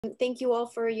Thank you all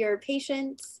for your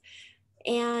patience.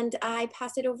 And I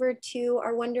pass it over to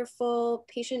our wonderful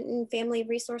patient and family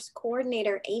resource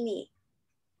coordinator, Amy.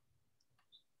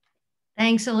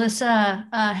 Thanks, Alyssa.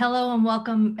 Hello and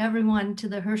welcome everyone to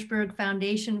the Hirschberg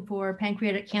Foundation for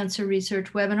Pancreatic Cancer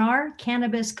Research webinar,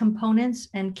 Cannabis Components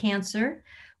and Cancer,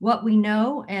 What We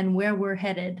Know and Where We're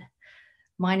Headed.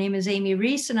 My name is Amy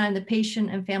Reese and I'm the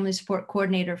Patient and Family Support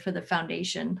Coordinator for the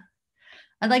Foundation.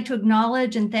 I'd like to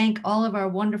acknowledge and thank all of our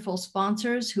wonderful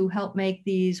sponsors who help make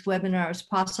these webinars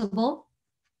possible.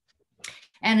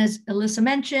 And as Alyssa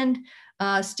mentioned,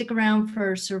 stick around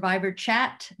for Survivor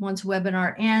Chat once the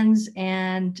webinar ends,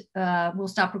 and we'll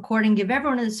stop recording, give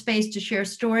everyone the space to share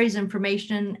stories,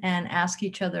 information, and ask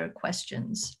each other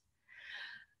questions.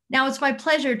 Now it's my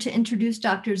pleasure to introduce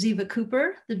Dr. Ziva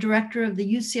Cooper, the director of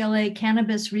the UCLA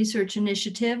Cannabis Research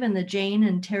Initiative and the Jane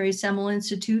and Terry Semel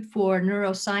Institute for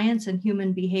Neuroscience and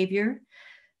Human Behavior.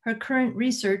 Her current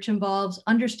research involves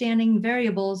understanding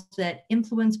variables that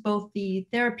influence both the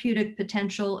therapeutic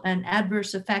potential and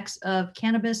adverse effects of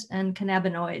cannabis and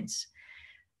cannabinoids.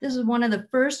 This is one of the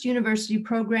first university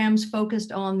programs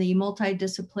focused on the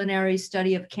multidisciplinary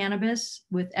study of cannabis,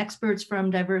 with experts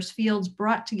from diverse fields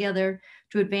brought together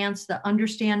to advance the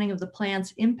understanding of the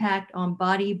plant's impact on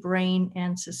body, brain,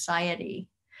 and society.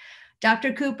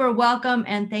 Dr. Cooper, welcome,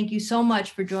 and thank you so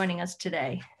much for joining us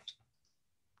today.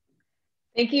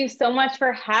 Thank you so much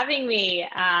for having me.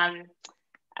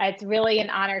 It's really an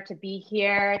honor to be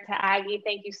here. To Aggie,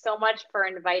 thank you so much for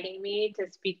inviting me to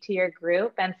speak to your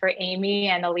group, and for Amy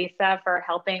and Elisa for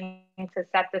helping to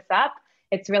set this up.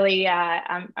 It's really,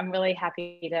 I'm really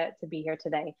happy to be here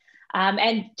today.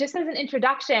 And just as an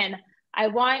introduction, I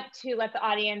want to let the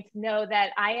audience know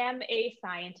that I am a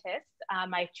scientist.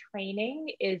 My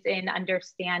training is in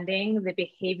understanding the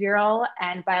behavioral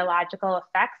and biological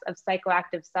effects of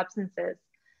psychoactive substances.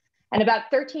 And about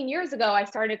 13 years ago, I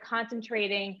started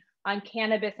concentrating on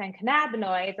cannabis and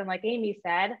cannabinoids. And like Amy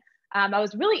said, I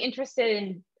was really interested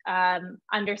in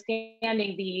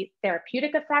understanding the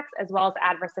therapeutic effects as well as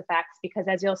adverse effects, because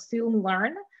as you'll soon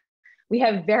learn, we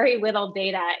have very little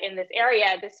data in this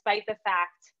area, despite the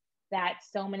fact that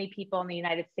so many people in the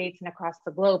United States and across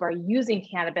the globe are using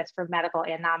cannabis for medical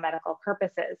and non-medical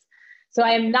purposes. So I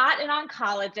am not an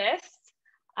oncologist.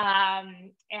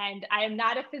 And I am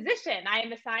not a physician, I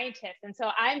am a scientist. And so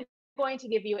I'm going to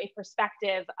give you a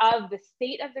perspective of the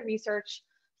state of the research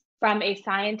from a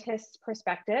scientist's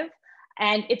perspective.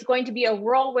 And it's going to be a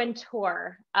whirlwind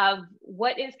tour of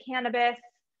what is cannabis,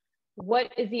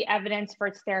 what is the evidence for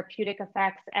its therapeutic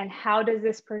effects, and how does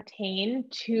this pertain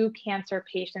to cancer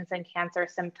patients and cancer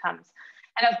symptoms.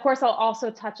 And of course, I'll also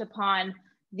touch upon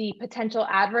the potential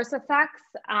adverse effects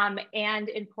and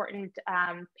important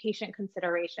patient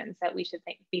considerations that we should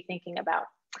be thinking about.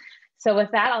 So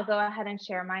with that, I'll go ahead and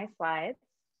share my slides.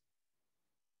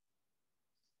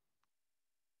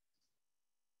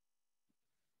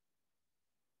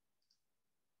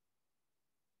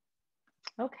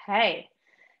 Okay,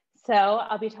 so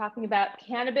I'll be talking about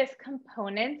cannabis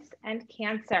components and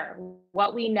cancer,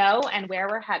 what we know and where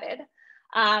we're headed.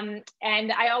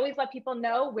 And I always let people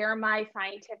know where my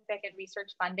scientific and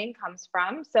research funding comes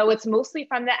from. So it's mostly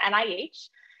from the NIH.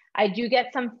 I do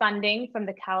get some funding from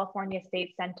the California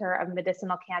State Center of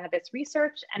Medicinal Cannabis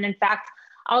Research. And in fact,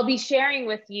 I'll be sharing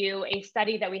with you a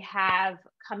study that we have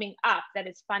coming up that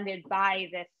is funded by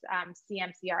this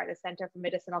CMCR, the Center for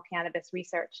Medicinal Cannabis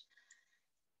Research.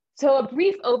 So a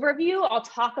brief overview, I'll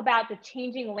talk about the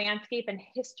changing landscape and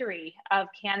history of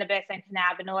cannabis and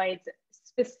cannabinoids,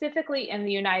 specifically in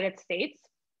the United States.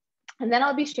 And then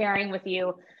I'll be sharing with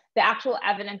you the actual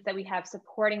evidence that we have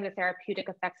supporting the therapeutic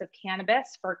effects of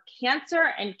cannabis for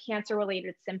cancer and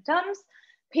cancer-related symptoms,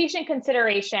 patient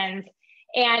considerations,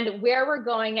 and where we're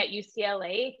going at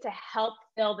UCLA to help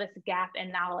fill this gap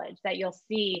in knowledge that you'll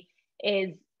see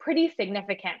is pretty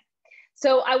significant.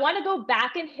 So I want to go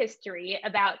back in history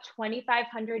about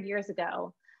 2,500 years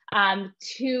ago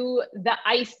to the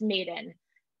Ice Maiden.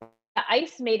 The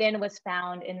Ice Maiden was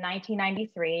found in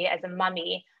 1993 as a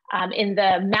mummy in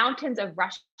the mountains of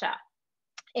Russia.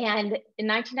 And in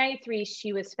 1993,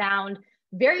 she was found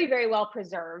very, very well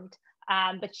preserved,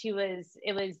 but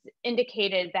it was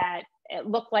indicated that it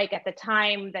looked like at the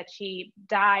time that she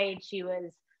died, she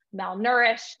was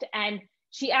malnourished, and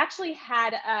she actually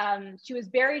had, she was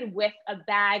buried with a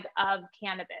bag of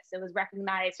cannabis. It was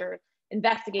recognized or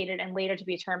investigated and later to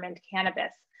be determined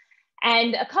cannabis.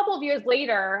 And a couple of years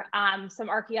later, some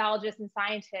archaeologists and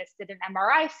scientists did an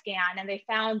MRI scan and they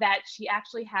found that she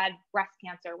actually had breast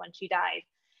cancer when she died.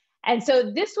 And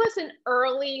so this was an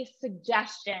early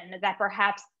suggestion that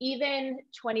perhaps even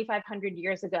 2,500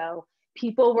 years ago,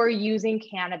 people were using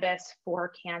cannabis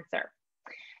for cancer.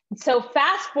 So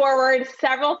fast forward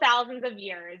several thousands of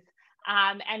years,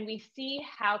 and we see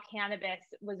how cannabis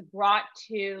was brought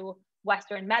to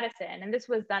Western medicine. And this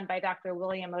was done by Dr.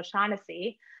 William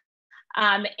O'Shaughnessy.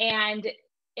 And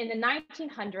in the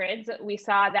 1900s, we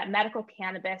saw that medical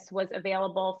cannabis was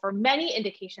available for many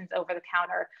indications over the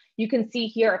counter. You can see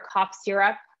here a cough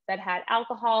syrup that had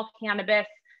alcohol, cannabis,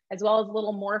 as well as a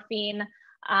little morphine.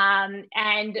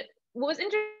 And what was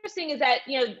interesting is that,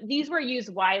 these were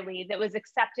used widely, that was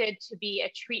accepted to be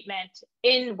a treatment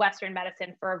in Western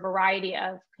medicine for a variety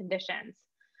of conditions.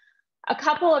 A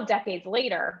couple of decades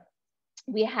later,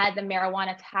 we had the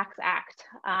Marijuana Tax Act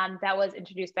that was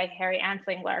introduced by Harry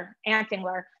Anslinger.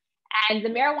 And the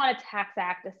Marijuana Tax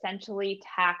Act essentially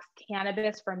taxed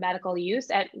cannabis for medical use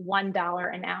at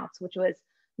 $1 an ounce, which was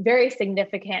very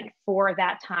significant for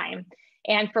that time.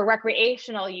 And for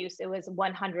recreational use, it was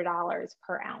 $100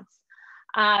 per ounce.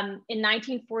 In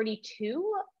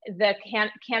 1942, the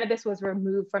cannabis was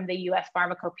removed from the US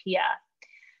Pharmacopoeia.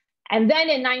 And then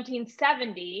in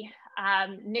 1970,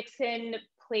 Nixon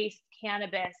placed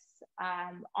cannabis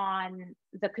on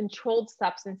the Controlled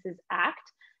Substances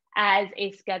Act as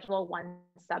a Schedule I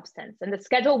substance. And the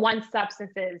Schedule I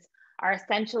substances are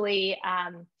essentially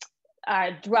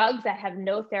drugs that have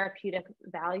no therapeutic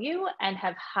value and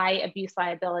have high abuse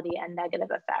liability and negative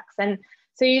effects. And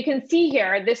so you can see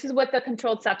here, this is what the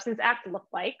Controlled Substance Act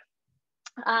looked like.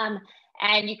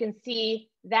 And you can see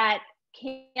that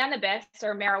cannabis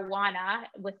or marijuana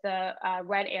with the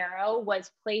red arrow was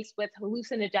placed with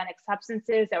hallucinogenic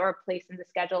substances that were placed in the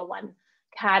Schedule I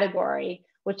category,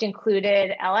 which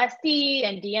included LSD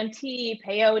and DMT,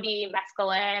 peyote,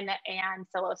 mescaline, and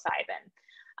psilocybin.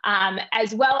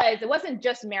 As well as, it wasn't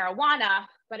just marijuana,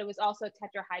 but it was also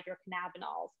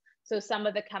tetrahydrocannabinols. So some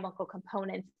of the chemical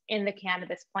components in the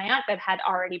cannabis plant that had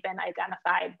already been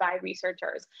identified by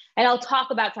researchers. And I'll talk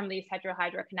about some of these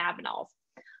tetrahydrocannabinols.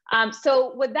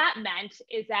 So what that meant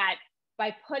is that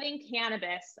by putting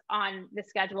cannabis on the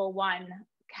Schedule I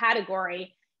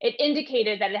category, it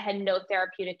indicated that it had no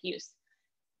therapeutic use.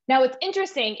 Now, what's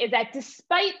interesting is that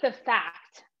despite the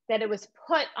fact that it was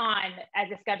put on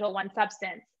as a Schedule I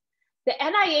substance, the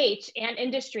NIH and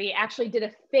industry actually did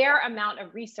a fair amount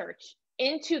of research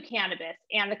into cannabis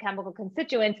and the chemical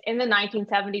constituents in the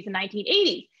 1970s and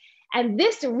 1980s. And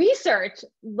this research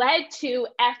led to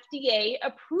FDA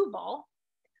approval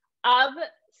of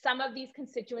some of these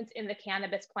constituents in the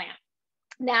cannabis plant.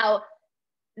 Now,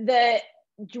 the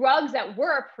drugs that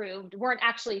were approved weren't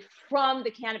actually from the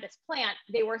cannabis plant,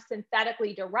 they were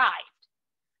synthetically derived,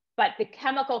 but the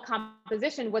chemical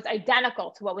composition was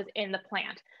identical to what was in the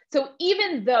plant. So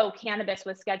even though cannabis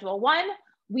was Schedule I,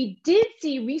 we did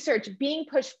see research being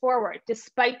pushed forward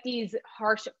despite these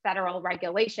harsh federal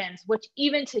regulations, which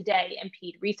even today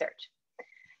impede research.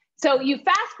 So you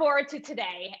fast forward to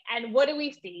today, and what do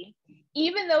we see?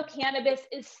 Even though cannabis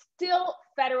is still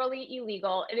federally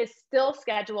illegal, it is still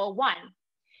Schedule I.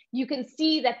 You can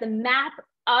see that the map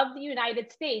of the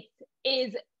United States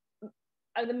is,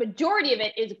 the majority of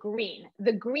it is green.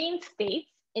 The green states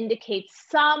indicate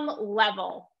some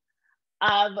level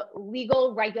of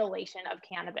legal regulation of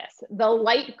cannabis. The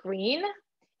light green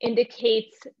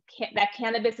indicates that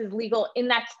cannabis is legal in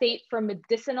that state for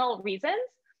medicinal reasons.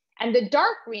 And the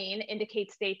dark green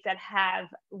indicates states that have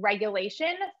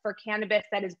regulation for cannabis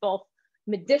that is both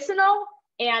medicinal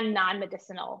and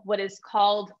non-medicinal, what is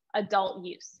called adult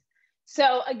use.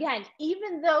 So again,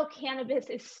 even though cannabis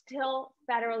is still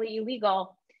federally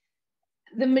illegal,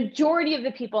 the majority of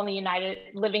the people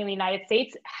living in the United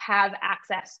States have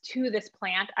access to this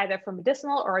plant, either for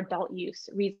medicinal or adult use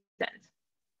reasons.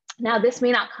 Now, this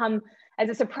may not come as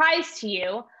a surprise to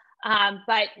you,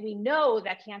 but we know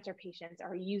that cancer patients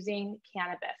are using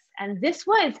cannabis. And this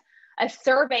was a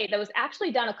survey that was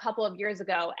actually done a couple of years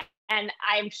ago. And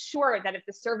I'm sure that if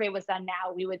the survey was done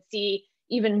now, we would see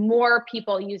even more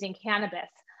people using cannabis.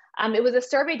 It was a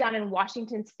survey done in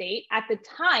Washington State. At the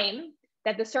time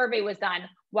that the survey was done,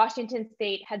 Washington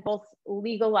State had both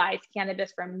legalized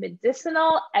cannabis for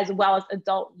medicinal as well as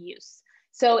adult use.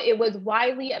 So it was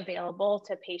widely available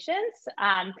to patients.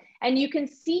 And you can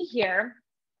see here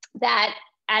that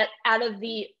out of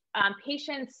the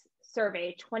patients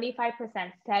surveyed, 25%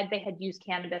 said they had used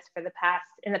cannabis in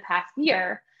the past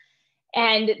year.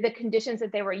 And the conditions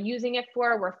that they were using it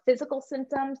for were physical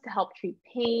symptoms to help treat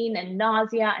pain and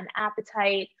nausea and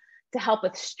appetite, to help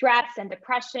with stress and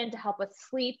depression, to help with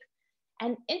sleep.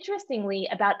 And interestingly,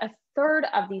 about a third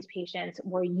of these patients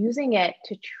were using it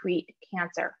to treat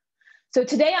cancer. So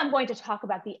today I'm going to talk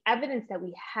about the evidence that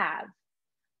we have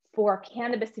for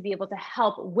cannabis to be able to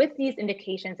help with these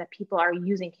indications that people are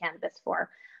using cannabis for,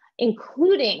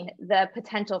 including the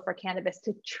potential for cannabis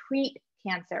to treat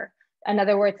cancer. In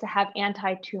other words, to have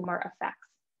anti-tumor effects.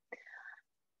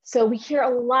 So we hear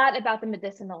a lot about the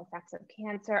medicinal effects of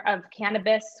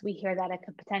cannabis. We hear that it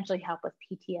could potentially help with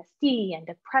PTSD and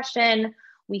depression.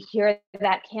 We hear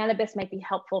that cannabis might be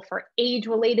helpful for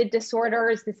age-related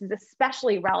disorders. This is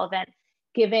especially relevant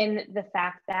given the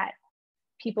fact that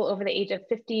people over the age of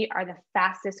 50 are the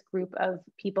fastest group of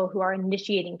people who are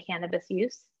initiating cannabis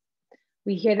use.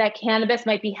 We hear that cannabis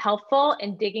might be helpful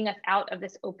in digging us out of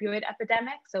this opioid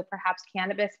epidemic. So perhaps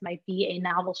cannabis might be a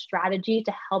novel strategy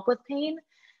to help with pain.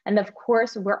 And of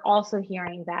course, we're also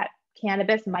hearing that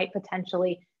cannabis might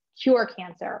potentially cure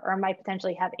cancer or might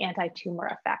potentially have anti-tumor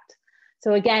effect.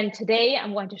 So again, today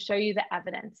I'm going to show you the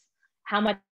evidence, how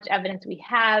much evidence we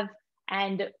have,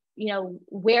 and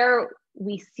where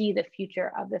we see the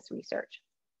future of this research.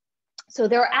 So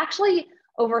there are actually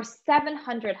over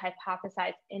 700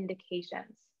 hypothesized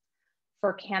indications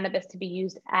for cannabis to be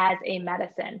used as a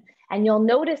medicine. And you'll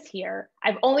notice here,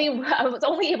 I was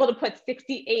only able to put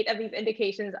 68 of these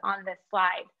indications on this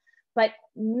slide, but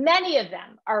many of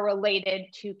them are related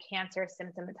to cancer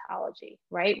symptomatology,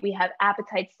 right? We have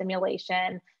appetite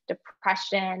stimulation,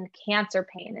 depression, cancer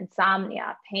pain,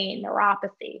 insomnia, pain,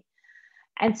 neuropathy.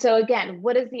 And so again,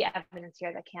 what is the evidence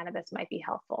here that cannabis might be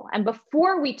helpful? And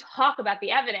before we talk about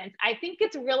the evidence, I think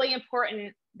it's really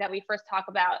important that we first talk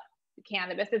about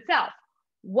cannabis itself.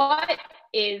 What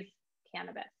is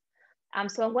cannabis?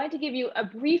 So I'm going to give you a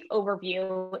brief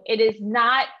overview. It is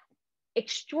not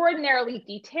extraordinarily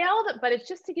detailed, but it's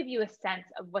just to give you a sense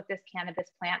of what this cannabis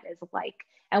plant is like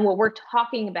and what we're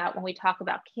talking about when we talk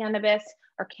about cannabis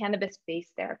or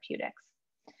cannabis-based therapeutics.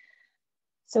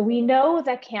 So we know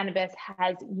that cannabis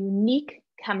has unique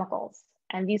chemicals,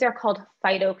 and these are called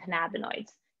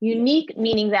phytocannabinoids. Unique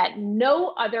meaning that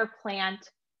no other plant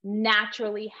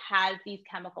naturally has these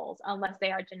chemicals unless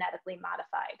they are genetically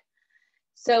modified.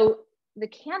 So the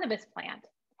cannabis plant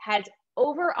has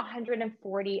over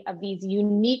 140 of these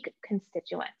unique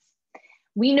constituents.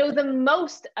 We know the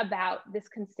most about this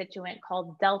constituent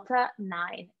called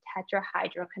delta-9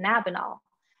 tetrahydrocannabinol.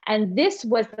 And this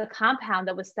was the compound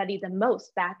that was studied the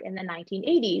most back in the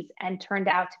 1980s and turned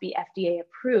out to be FDA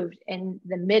approved in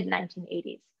the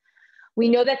mid-1980s. We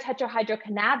know that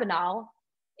tetrahydrocannabinol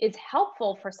is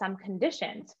helpful for some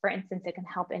conditions. For instance, it can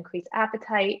help increase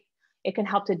appetite, it can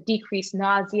help to decrease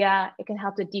nausea, it can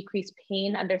help to decrease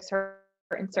pain under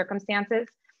certain circumstances.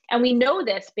 And we know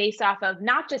this based off of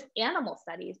not just animal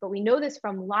studies, but we know this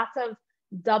from lots of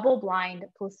double-blind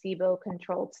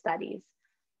placebo-controlled studies.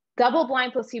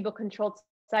 Double-blind placebo-controlled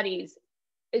studies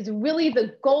is really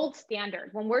the gold standard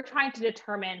when we're trying to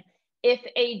determine if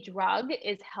a drug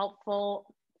is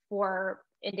helpful for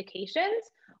indications.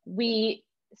 We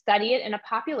study it in a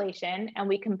population and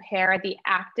we compare the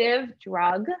active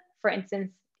drug, for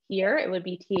instance, here it would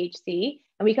be THC,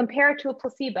 and we compare it to a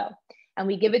placebo. And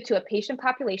we give it to a patient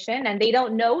population and they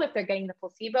don't know if they're getting the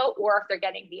placebo or if they're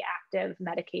getting the active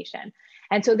medication.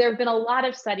 And so there have been a lot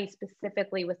of studies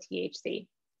specifically with THC.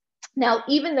 Now,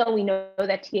 even though we know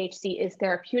that THC is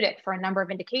therapeutic for a number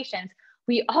of indications,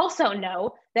 we also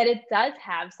know that it does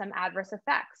have some adverse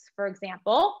effects. For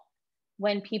example,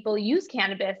 when people use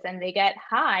cannabis and they get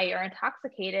high or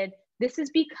intoxicated, this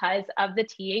is because of the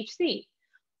THC.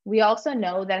 We also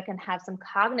know that it can have some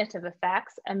cognitive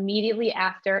effects immediately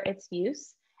after its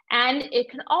use, and it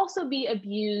can also be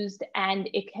abused and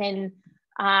it can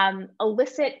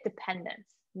elicit dependence,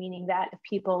 meaning that if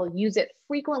people use it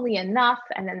frequently enough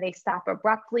and then they stop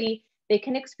abruptly, they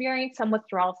can experience some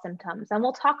withdrawal symptoms. And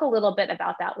we'll talk a little bit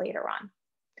about that later on.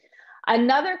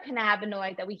 Another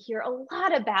cannabinoid that we hear a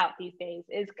lot about these days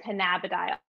is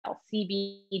cannabidiol,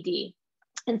 CBD.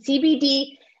 And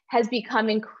CBD has become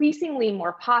increasingly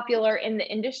more popular in the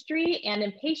industry and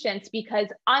in patients because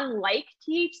unlike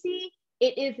THC,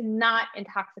 it is not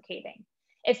intoxicating.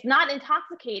 It's not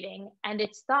intoxicating, and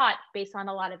it's thought, based on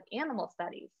a lot of animal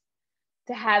studies,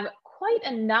 to have quite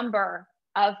a number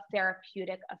of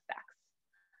therapeutic effects.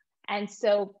 And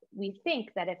so we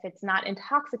think that if it's not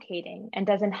intoxicating and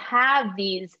doesn't have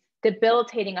these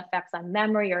debilitating effects on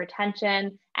memory or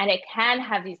attention, and it can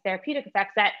have these therapeutic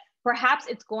effects, that perhaps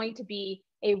it's going to be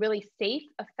a really safe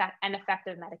and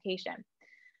effective medication.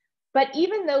 But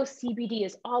even though CBD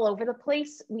is all over the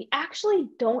place, we actually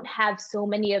don't have so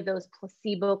many of those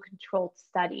placebo-controlled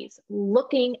studies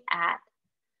looking at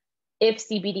if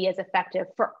CBD is effective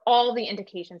for all the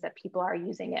indications that people are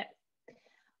using it.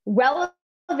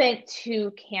 Relevant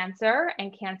to cancer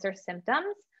and cancer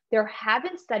symptoms, There have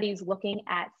been studies looking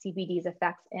at CBD's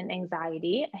effects in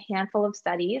anxiety, a handful of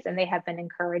studies, and they have been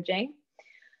encouraging.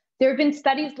 There have been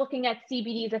studies looking at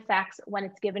CBD's effects when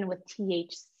it's given with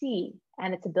THC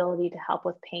and its ability to help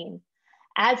with pain.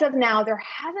 As of now, there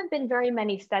haven't been very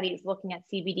many studies looking at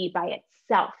CBD by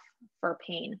itself for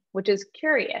pain, which is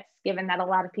curious, given that a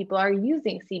lot of people are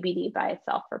using CBD by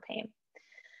itself for pain.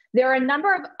 There are a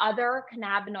number of other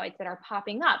cannabinoids that are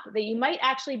popping up that you might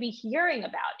actually be hearing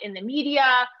about in the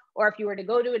media, or if you were to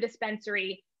go to a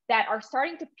dispensary, that are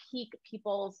starting to pique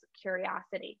people's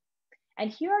curiosity.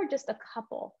 And here are just a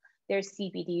couple. There's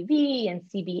CBDV and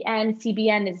CBN.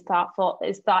 CBN is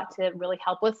thought to really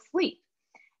help with sleep.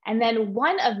 And then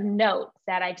one of note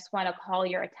that I just want to call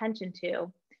your attention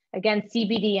to, again,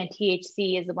 CBD and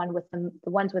THC is the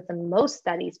ones with the most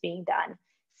studies being done.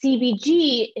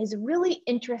 CBG is really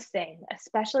interesting,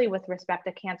 especially with respect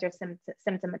to cancer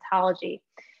symptomatology,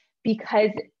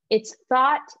 because it's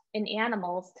thought in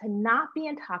animals to not be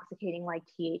intoxicating like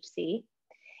THC.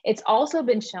 It's also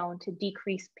been shown to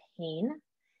decrease pain,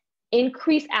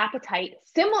 increase appetite,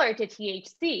 similar to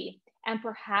THC, and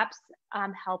perhaps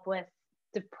help with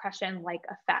depression-like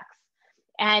effects.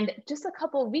 And just a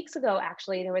couple of weeks ago,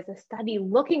 actually, there was a study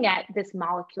looking at this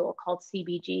molecule called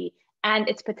CBG and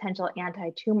its potential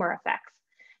anti-tumor effects.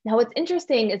 Now, what's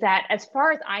interesting is that, as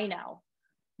far as I know,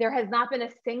 there has not been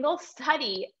a single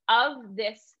study of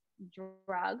this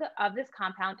drug, of this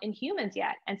compound in humans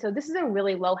yet. And so this is a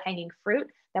really low-hanging fruit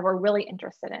that we're really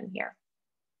interested in here.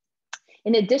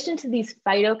 In addition to these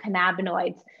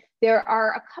phytocannabinoids, there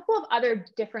are a couple of other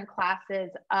different classes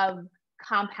of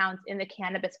compounds in the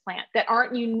cannabis plant that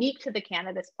aren't unique to the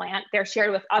cannabis plant. They're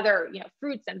shared with other,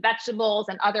 fruits and vegetables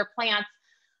and other plants,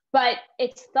 but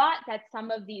it's thought that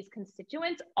some of these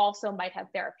constituents also might have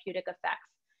therapeutic effects.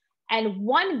 And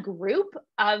one group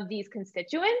of these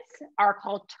constituents are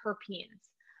called terpenes.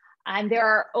 And there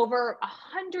are over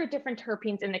 100 different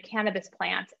terpenes in the cannabis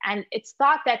plant. And it's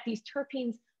thought that these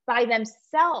terpenes by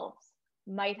themselves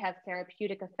might have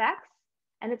therapeutic effects.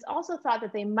 And it's also thought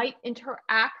that they might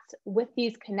interact with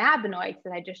these cannabinoids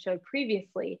that I just showed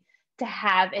previously to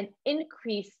have an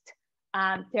increased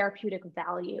therapeutic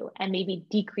value and maybe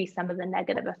decrease some of the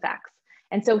negative effects.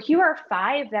 And so here are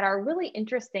 5 that are really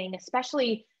interesting,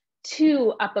 especially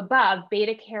 2 up above,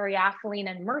 beta-caryophyllene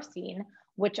and myrcene,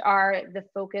 which are the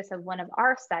focus of one of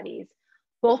our studies.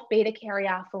 Both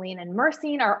beta-caryophyllene and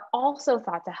myrcene are also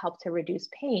thought to help to reduce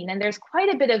pain. And there's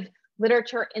quite a bit of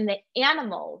literature in the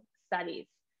animal studies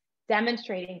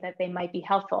demonstrating that they might be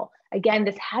helpful. Again,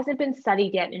 this hasn't been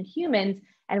studied yet in humans,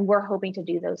 and we're hoping to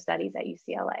do those studies at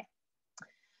UCLA.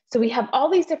 So we have all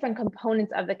these different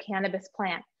components of the cannabis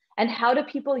plant. And how do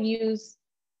people use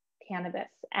cannabis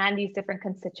and these different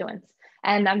constituents?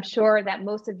 And I'm sure that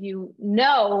most of you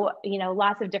know,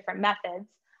 lots of different methods.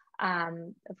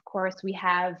 Of course, we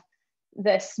have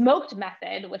the smoked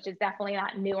method, which is definitely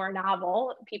not new or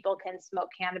novel. People can smoke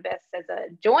cannabis as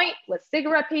a joint with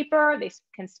cigarette paper. They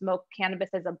can smoke cannabis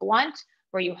as a blunt,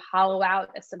 where you hollow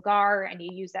out a cigar and you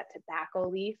use that tobacco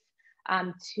leaf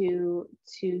to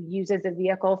use as a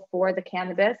vehicle for the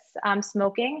cannabis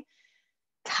smoking.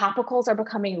 Topicals are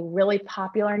becoming really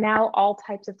popular now, all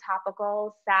types of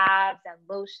topicals, salves and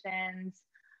lotions.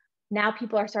 Now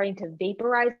people are starting to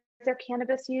vaporize their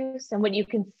cannabis use. And what you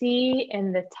can see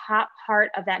in the top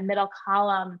part of that middle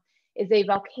column is a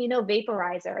volcano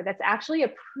vaporizer that's actually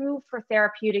approved for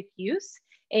therapeutic use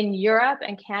in Europe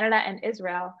and Canada and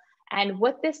Israel. And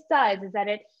what this does is that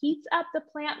it heats up the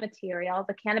plant material,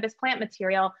 the cannabis plant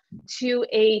material, to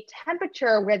a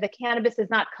temperature where the cannabis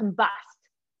does not combust,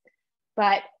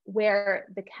 but where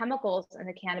the chemicals in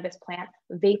the cannabis plant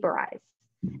vaporize.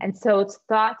 And so it's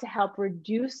thought to help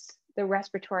reduce the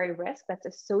respiratory risk that's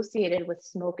associated with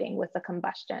smoking, with the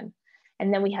combustion.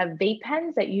 And then we have vape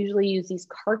pens that usually use these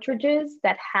cartridges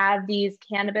that have these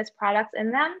cannabis products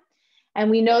in them.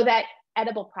 And we know that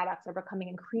edible products are becoming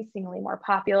increasingly more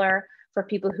popular for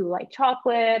people who like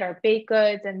chocolate or baked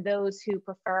goods, and those who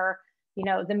prefer,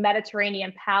 the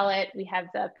Mediterranean palate. We have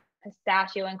the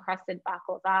pistachio encrusted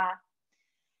baklava.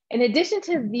 In addition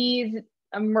to these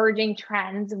emerging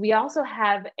trends, we also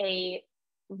have a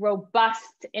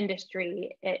robust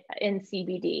industry in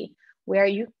CBD, where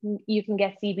you can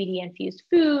get CBD infused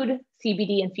food,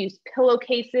 CBD infused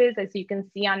pillowcases, as you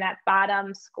can see on that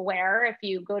bottom square. If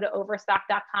you go to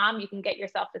overstock.com, you can get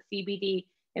yourself a CBD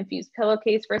infused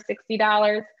pillowcase for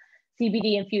 $60.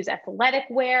 CBD infused athletic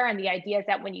wear, and the idea is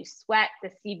that when you sweat,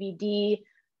 the CBD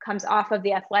comes off of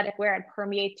the athletic wear and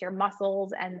permeates your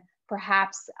muscles and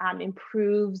perhaps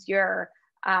improves your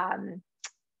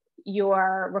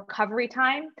recovery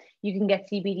time. You can get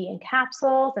CBD in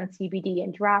capsules and CBD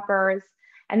in droppers.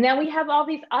 And then we have all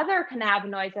these other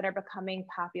cannabinoids that are becoming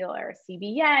popular,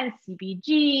 CBN,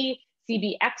 CBG,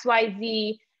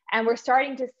 CBXYZ, and we're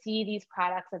starting to see these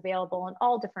products available in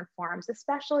all different forms,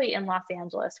 especially in Los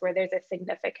Angeles, where there's a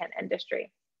significant industry.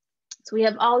 So we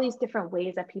have all these different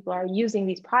ways that people are using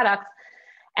these products.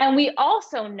 And we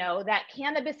also know that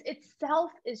cannabis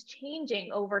itself is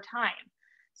changing over time.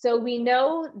 So we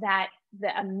know that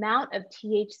the amount of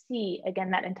THC,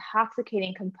 again, that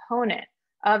intoxicating component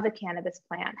of the cannabis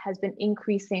plant, has been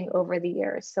increasing over the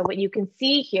years. So what you can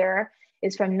see here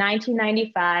is from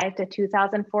 1995 to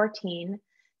 2014,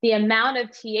 the amount of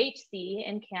THC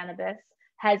in cannabis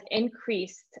has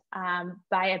increased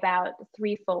by about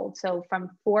threefold. So from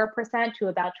 4% to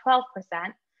about 12%.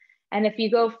 And if you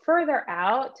go further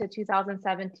out to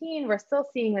 2017, we're still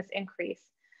seeing this increase.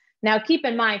 Now, keep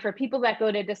in mind, for people that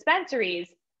go to dispensaries,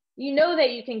 you know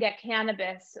that you can get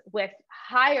cannabis with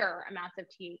higher amounts of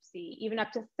THC, even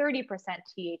up to 30%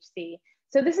 THC.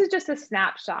 So this is just a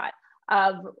snapshot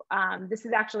of, this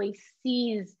is actually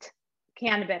seized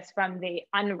cannabis from the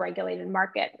unregulated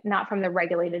market, not from the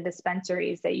regulated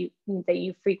dispensaries that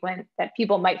you frequent, that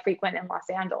people might frequent in Los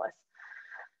Angeles.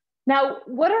 Now,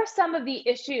 what are some of the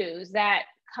issues that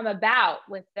come about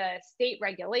with the state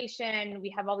regulation?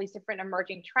 We have all these different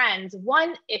emerging trends.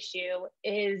 One issue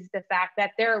is the fact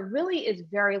that there really is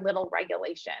very little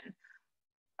regulation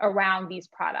around these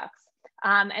products.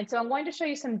 And so I'm going to show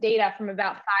you some data from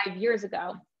about 5 years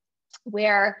ago,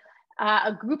 where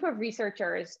a group of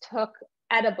researchers took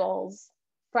edibles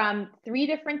from 3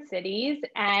 different cities,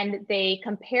 and they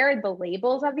compared the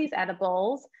labels of these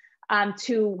edibles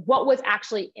to what was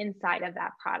actually inside of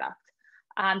that product.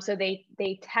 So they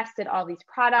tested all these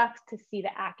products to see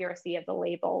the accuracy of the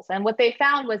labels. And what they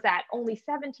found was that only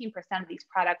 17% of these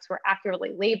products were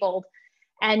accurately labeled,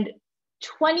 and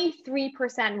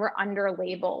 23% were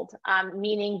under-labeled,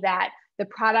 meaning that the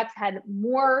products had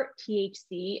more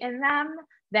THC in them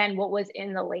than what was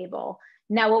in the label.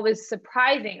 Now, what was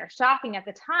surprising or shocking at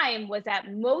the time was that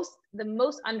the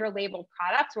most under-labeled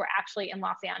products were actually in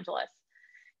Los Angeles.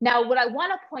 Now, what I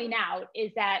want to point out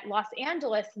is that Los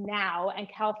Angeles now, and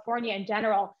California in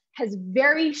general, has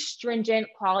very stringent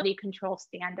quality control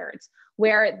standards,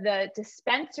 where the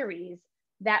dispensaries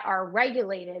that are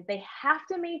regulated, they have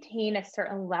to maintain a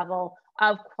certain level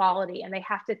of quality, and they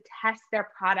have to test their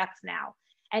products now.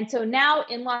 And so now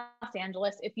in Los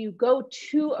Angeles, if you go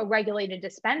to a regulated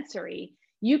dispensary,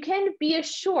 you can be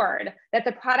assured that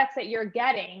the products that you're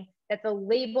getting, that the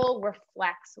label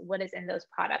reflects what is in those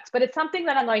products. But it's something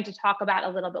that I'm going to talk about a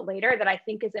little bit later that I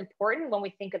think is important when we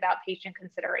think about patient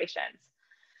considerations.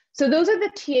 So those are the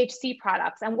THC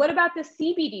products. And what about the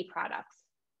CBD products?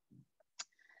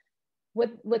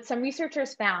 What some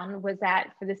researchers found was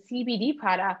that for the CBD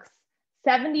products,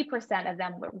 70% of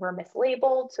them were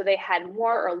mislabeled. So they had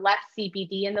more or less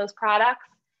CBD in those products.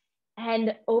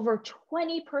 And over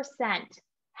 20%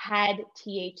 had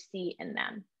THC in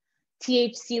them,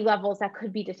 THC levels that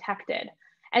could be detected.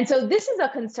 And so this is a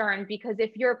concern, because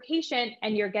if you're a patient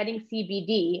and you're getting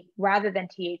CBD rather than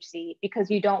THC,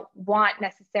 because you don't want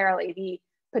necessarily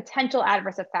the potential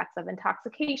adverse effects of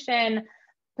intoxication,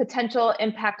 potential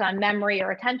impact on memory or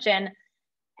attention,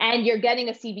 and you're getting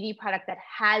a CBD product that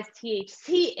has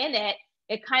THC in it,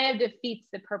 it kind of defeats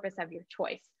the purpose of your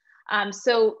choice.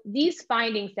 So these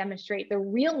findings demonstrate the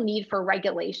real need for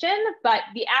regulation, but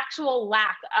the actual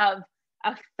lack of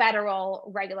a federal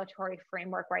regulatory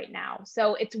framework right now.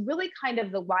 So it's really kind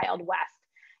of the Wild West.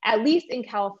 At least in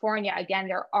California, again,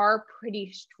 there are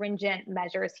pretty stringent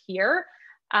measures here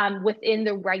within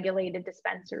the regulated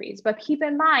dispensaries. But keep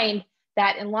in mind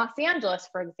that in Los Angeles,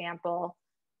 for example,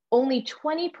 only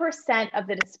 20% of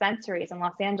the dispensaries in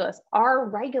Los Angeles are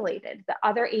regulated. The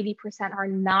other 80% are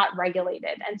not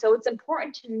regulated. And so it's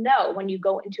important to know when you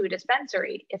go into a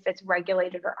dispensary if it's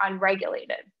regulated or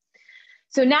unregulated.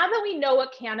 So now that we know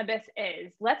what cannabis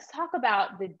is, let's talk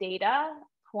about the data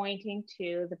pointing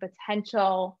to the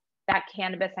potential that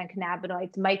cannabis and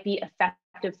cannabinoids might be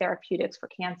effective therapeutics for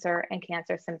cancer and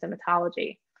cancer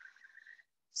symptomatology.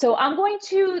 So I'm going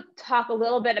to talk a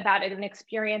little bit about an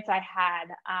experience I had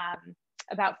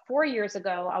about 4 years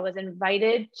ago. I was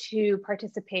invited to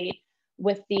participate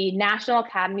with the National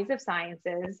Academies of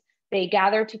Sciences. They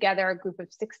gathered together a group of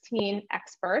 16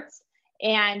 experts,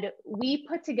 and we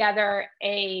put together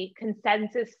a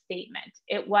consensus statement.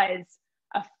 It was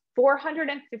a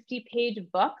 450-page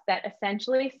book that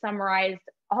essentially summarized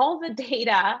all the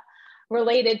data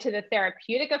related to the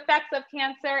therapeutic effects of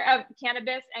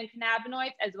cannabis and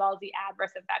cannabinoids, as well as the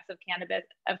adverse effects of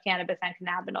cannabis and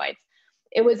cannabinoids.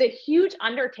 It was a huge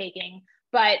undertaking,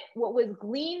 but what was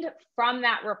gleaned from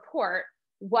that report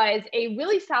was a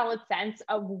really solid sense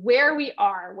of where we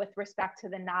are with respect to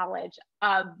the knowledge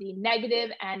of the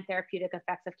negative and therapeutic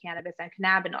effects of cannabis and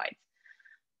cannabinoids.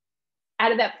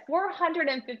 Out of that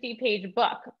 450-page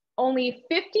book, only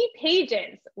 50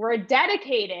 pages were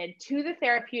dedicated to the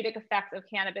therapeutic effects of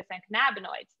cannabis and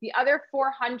cannabinoids. The other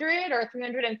 400 or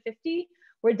 350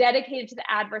 were dedicated to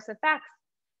the adverse effects,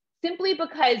 simply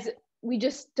because we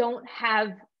just don't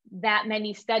have that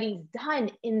many studies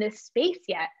done in this space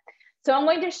yet. So I'm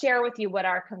going to share with you what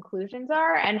our conclusions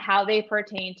are and how they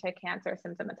pertain to cancer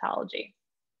symptomatology.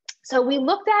 So we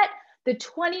looked at the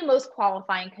 20 most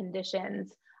qualifying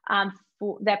conditions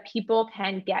that people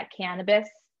can get cannabis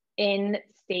in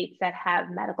states that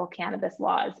have medical cannabis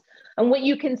laws. And what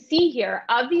you can see here,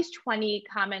 of these 20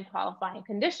 common qualifying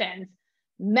conditions,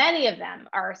 many of them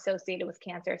are associated with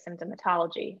cancer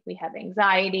symptomatology. We have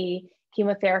anxiety,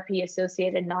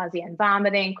 chemotherapy-associated nausea and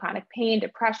vomiting, chronic pain,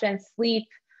 depression, sleep.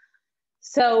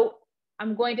 So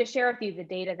I'm going to share with you the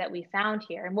data that we found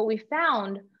here. And what we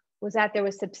found was that there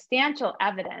was substantial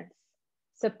evidence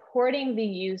supporting the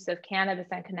use of cannabis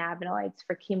and cannabinoids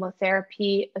for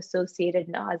chemotherapy-associated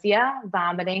nausea,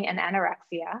 vomiting, and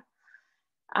anorexia,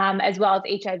 as well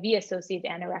as HIV-associated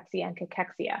anorexia and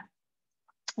cachexia.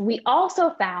 We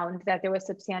also found that there was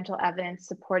substantial evidence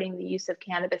supporting the use of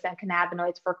cannabis and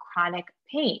cannabinoids for chronic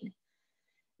pain.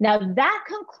 Now, that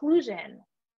conclusion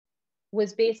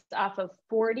was based off of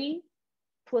 40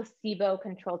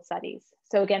 placebo-controlled studies.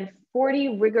 So again,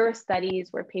 40 rigorous studies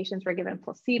where patients were given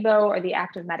placebo or the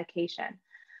active medication,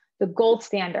 the gold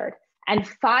standard. And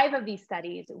 5 of these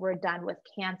studies were done with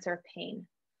cancer pain.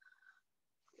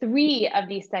 3 of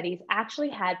these studies actually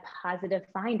had positive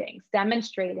findings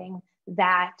demonstrating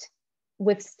that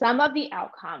with some of the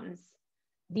outcomes,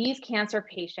 these cancer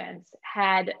patients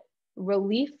had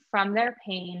relief from their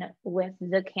pain with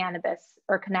the cannabis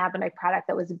or cannabinoid product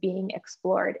that was being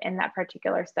explored in that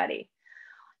particular study.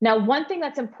 Now, one thing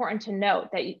that's important to note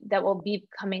that will be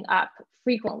coming up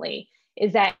frequently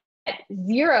is that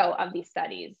 0 of these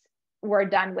studies were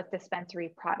done with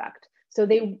dispensary product. So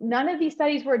none of these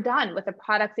studies were done with the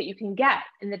products that you can get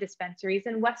in the dispensaries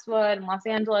in Westwood and Los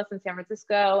Angeles and San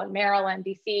Francisco and Maryland,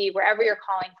 DC, wherever you're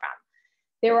calling from.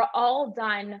 They were all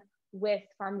done with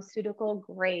pharmaceutical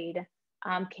grade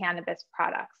cannabis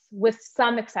products, with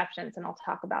some exceptions, and I'll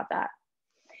talk about that.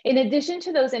 In addition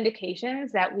to those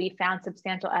indications that we found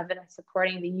substantial evidence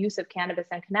supporting the use of cannabis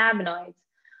and cannabinoids,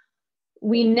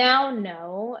 we now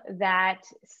know that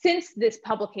since this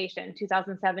publication,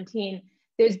 2017,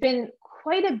 there's been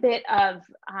quite a bit of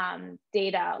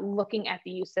data looking at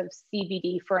the use of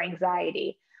CBD for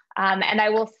anxiety. And I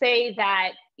will say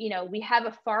that, we have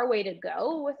a far way to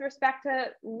go with respect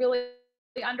to really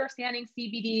understanding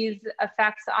CBD's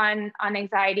effects on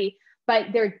anxiety, but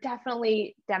there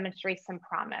definitely demonstrates some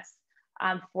promise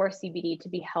for CBD to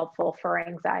be helpful for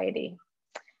anxiety.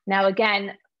 Now,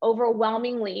 again,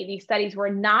 overwhelmingly, these studies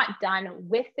were not done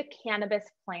with the cannabis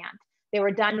plant. They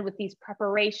were done with these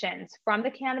preparations from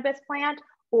the cannabis plant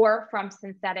or from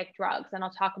synthetic drugs. And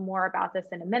I'll talk more about this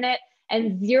in a minute.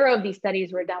 And 0 of these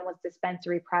studies were done with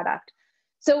dispensary product.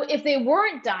 So if they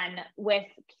weren't done with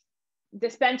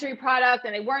dispensary product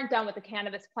and they weren't done with the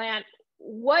cannabis plant,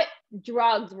 what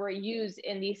drugs were used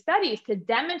in these studies to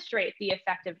demonstrate the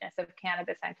effectiveness of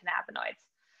cannabis and cannabinoids?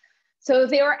 So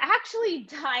they were actually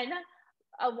done,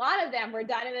 a lot of them were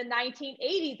done in the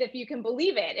 1980s, if you can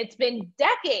believe it. It's been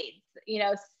decades,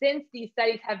 since these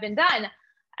studies have been done.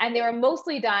 And they were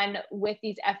mostly done with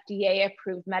these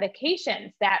FDA-approved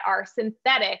medications that are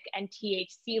synthetic and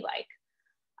THC-like.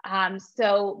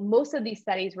 So most of these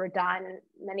studies were done,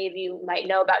 many of you might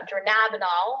know about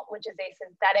dronabinol, which is a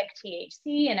synthetic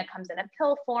THC, and it comes in a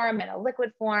pill form and a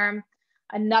liquid form.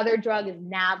 Another drug is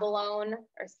nabilone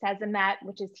or Sesamet,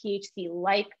 which is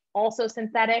THC-like, also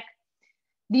synthetic.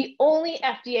 The only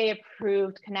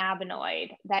FDA-approved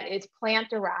cannabinoid that is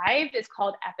plant-derived is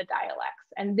called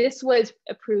Epidiolex, and this was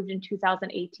approved in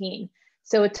 2018.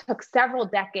 So it took several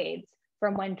decades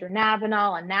from when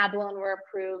dronabinol and nabilone were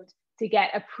approved to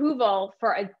get approval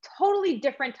for a totally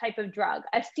different type of drug,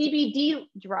 a CBD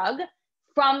drug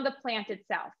from the plant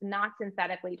itself, not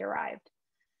synthetically derived.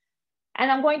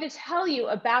 And I'm going to tell you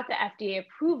about the FDA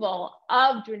approval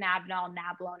of dronabinol,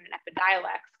 nabilone, and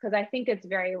Epidiolex, because I think it's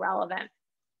very relevant.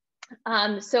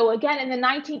 So again, in the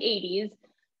 1980s,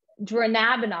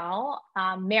 dronabinol,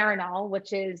 Marinol,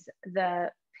 which is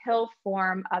the pill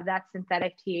form of that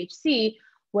synthetic THC,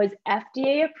 was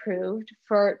FDA approved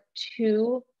for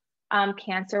 2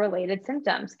 cancer-related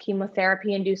symptoms,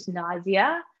 chemotherapy-induced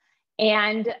nausea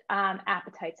and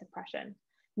appetite suppression.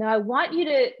 Now, I want you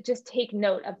to just take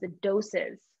note of the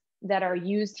doses that are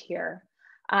used here.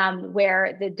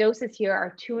 where the doses here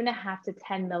are 2.5 to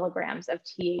 10 milligrams of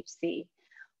THC,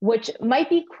 which might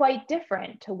be quite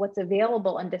different to what's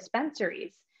available in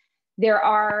dispensaries. There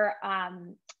are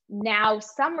now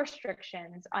some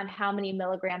restrictions on how many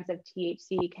milligrams of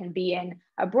THC can be in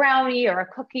a brownie or a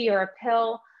cookie or a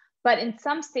pill, but in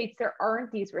some states there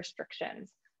aren't these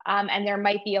restrictions. And there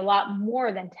might be a lot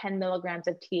more than 10 milligrams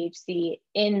of THC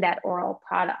in that oral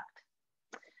product.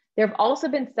 There have also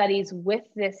been studies with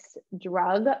this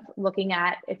drug looking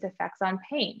at its effects on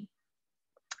pain.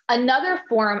 Another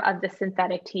form of the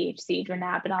synthetic THC,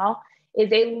 dronabinol,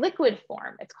 is a liquid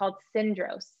form. It's called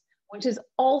Syndros, which is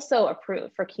also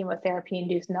approved for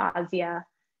chemotherapy-induced nausea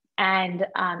and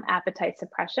appetite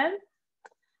suppression.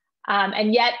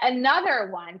 And yet another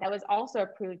one that was also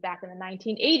approved back in the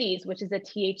 1980s, which is a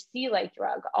THC-like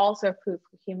drug, also approved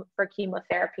for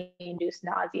chemotherapy-induced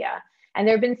nausea. And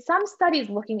there have been some studies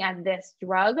looking at this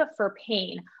drug for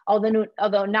pain,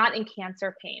 although not in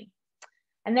cancer pain.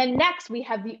 And then next, we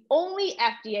have the only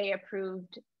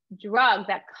FDA-approved drug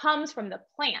that comes from the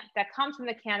plant, that comes from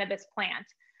the cannabis plant.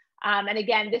 And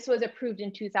again, this was approved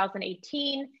in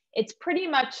 2018. It's pretty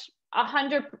much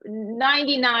 98%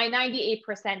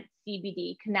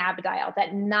 CBD, cannabidiol,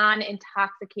 that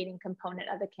non-intoxicating component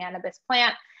of the cannabis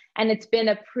plant. And it's been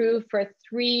approved for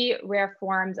 3 rare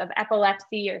forms of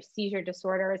epilepsy or seizure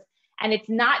disorders, and it's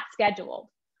not scheduled.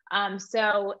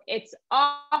 So it's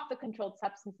off the Controlled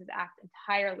Substances Act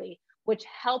entirely, which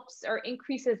helps or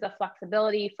increases the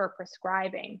flexibility for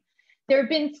prescribing. There have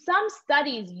been some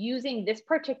studies using this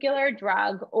particular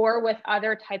drug or with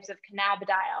other types of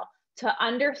cannabidiol to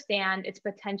understand its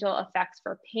potential effects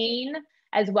for pain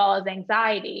as well as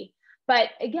anxiety. But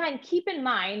again, keep in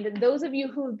mind, those of you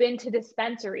who've been to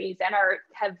dispensaries and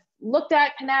have looked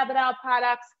at cannabidiol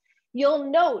products, you'll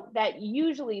note that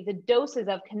usually the doses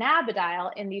of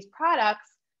cannabidiol in these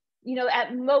products,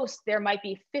 at most there might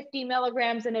be 50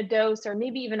 milligrams in a dose or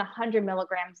maybe even 100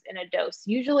 milligrams in a dose.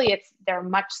 Usually they're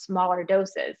much smaller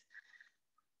doses.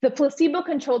 The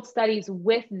placebo-controlled studies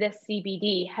with this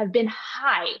CBD have been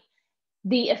high.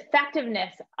 The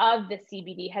effectiveness of the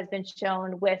CBD has been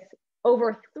shown with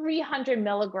over 300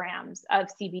 milligrams of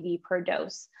CBD per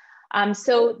dose.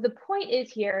 So the point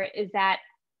is that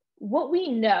what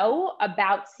we know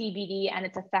about CBD and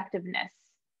its effectiveness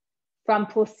from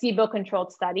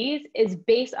placebo-controlled studies is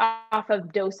based off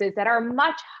of doses that are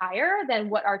much higher than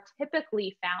what are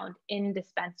typically found in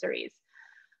dispensaries.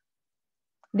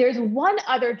 There's one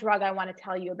other drug I want to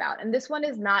tell you about, and this one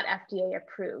is not FDA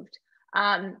approved.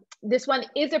 This one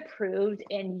is approved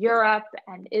in Europe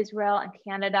and Israel and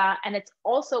Canada, and it's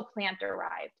also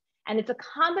plant-derived. And it's a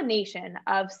combination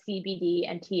of CBD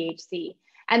and THC.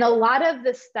 And a lot of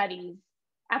the studies,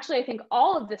 actually, I think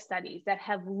all of the studies that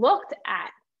have looked at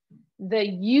the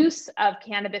use of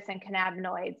cannabis and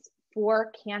cannabinoids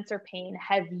for cancer pain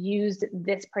have used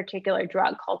this particular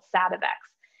drug called Sativex.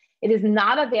 It is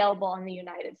not available in the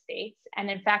United States.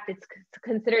 And in fact, it's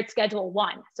considered Schedule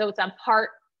 1. So it's on par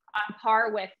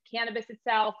with cannabis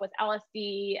itself, with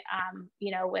LSD,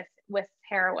 with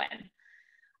heroin.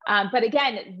 But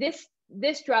again,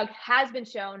 this drug has been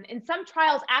shown in some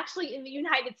trials actually in the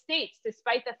United States,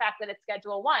 despite the fact that it's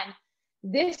Schedule 1.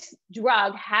 This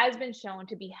drug has been shown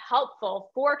to be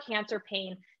helpful for cancer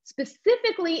pain,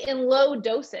 specifically in low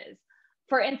doses.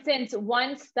 For instance,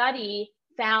 one study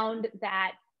found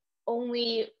that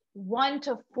only 1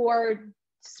 to 4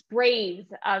 sprays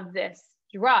of this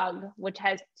drug, which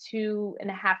has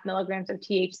 2.5 milligrams of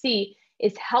THC,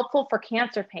 is helpful for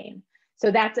cancer pain.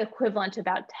 So that's equivalent to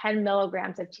about 10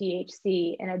 milligrams of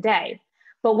THC in a day.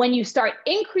 But when you start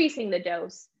increasing the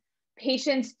dose,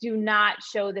 patients do not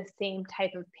show the same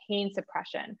type of pain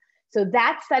suppression. So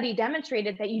that study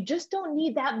demonstrated that you just don't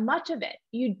need that much of it.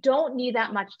 You don't need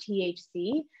that much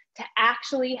THC to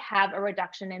actually have a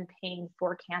reduction in pain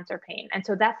for cancer pain. And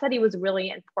so that study was really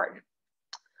important.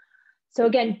 So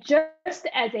again, just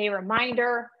as a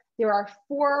reminder, there are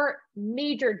 4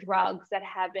 major drugs that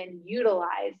have been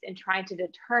utilized in trying to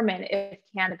determine if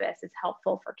cannabis is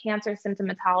helpful for cancer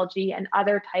symptomatology and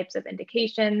other types of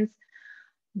indications.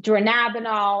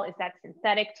 Dronabinol is that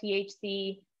synthetic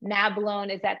THC.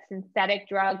 Nabilone is that synthetic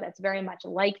drug that's very much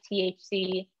like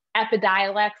THC.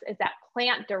 Epidiolex is that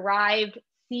plant-derived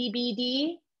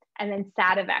CBD. And then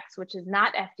Sativex, which is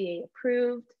not FDA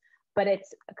approved, but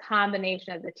it's a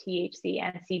combination of the THC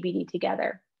and CBD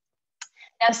together.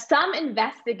 Now, some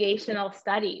investigational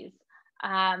studies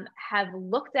have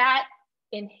looked at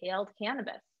inhaled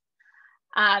cannabis.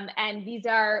 And these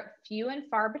are few and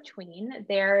far between.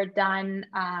 They're done,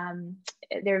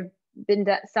 there have been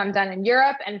some done in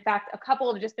Europe. In fact, a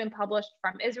couple have just been published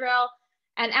from Israel.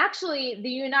 And actually, the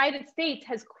United States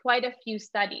has quite a few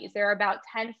studies. There are about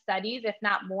 10 studies, if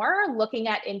not more, looking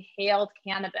at inhaled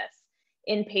cannabis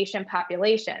in patient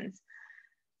populations.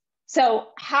 So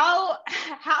how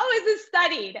is this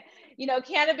studied? You know,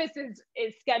 cannabis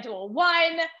is Schedule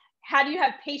 1. How do you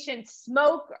have patients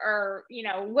smoke, or, you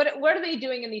know, what are they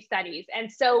doing in these studies?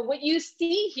 And so what you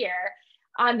see here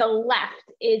on the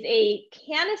left is a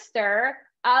canister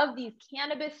of these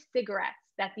cannabis cigarettes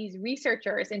that these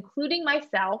researchers, including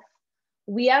myself,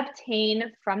 we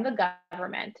obtain from the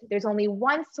government. There's only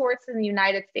one source in the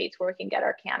United States where we can get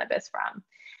our cannabis from.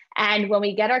 And when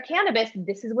we get our cannabis,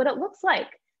 this is what it looks like.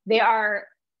 They are,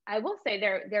 I will say,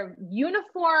 they're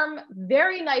uniform,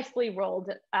 very nicely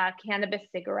rolled cannabis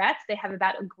cigarettes. They have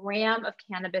about a gram of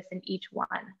cannabis in each one.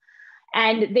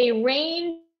 And they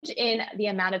range in the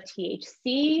amount of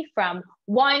THC from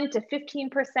 1 to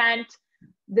 15%.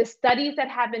 The studies that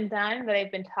have been done that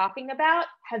I've been talking about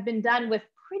have been done with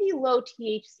pretty low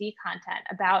THC content,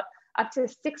 about up to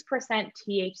 6%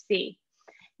 THC.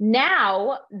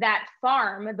 Now that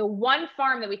farm, the one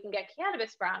farm that we can get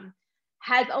cannabis from,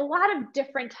 has a lot of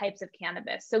different types of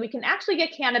cannabis. So we can actually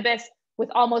get cannabis with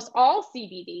almost all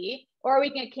CBD, or we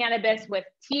can get cannabis with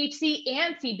THC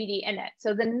and CBD in it.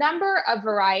 So the number of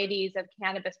varieties of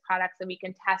cannabis products that we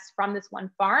can test from this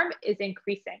one farm is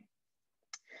increasing.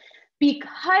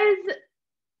 Because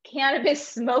cannabis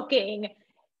smoking,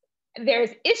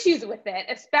 there's issues with it,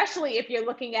 especially if you're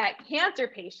looking at cancer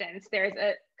patients. There's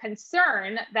a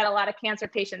concern that a lot of cancer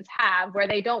patients have where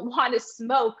they don't want to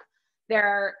smoke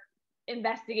their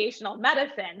investigational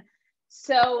medicine.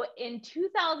 So in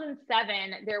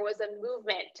 2007, there was a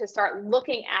movement to start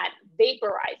looking at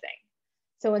vaporizing.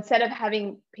 So instead of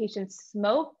having patients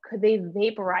smoke, could they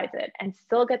vaporize it and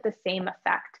still get the same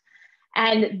effect?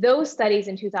 And those studies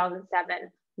in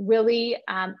 2007 really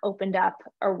opened up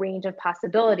a range of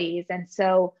possibilities. And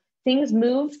so things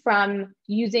moved from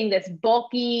using this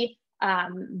bulky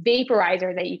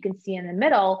vaporizer that you can see in the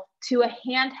middle to a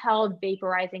handheld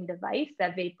vaporizing device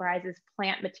that vaporizes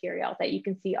plant material that you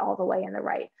can see all the way in the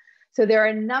right. So there are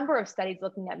a number of studies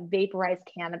looking at vaporized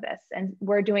cannabis, and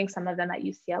we're doing some of them at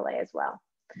UCLA as well.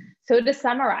 So to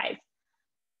summarize,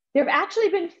 there have actually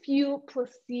been few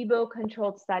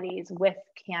placebo-controlled studies with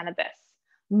cannabis.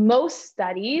 Most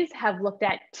studies have looked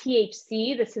at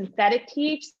THC, the synthetic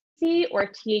THC, or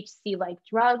THC-like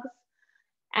drugs.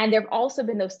 And there have also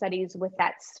been those studies with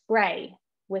that spray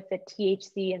with the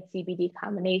THC and CBD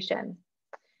combination.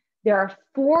 There are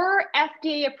 4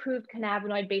 FDA-approved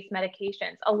cannabinoid-based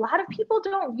medications. A lot of people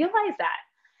don't realize that.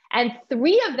 And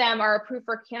 3 of them are approved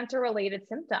for cancer-related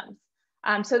symptoms.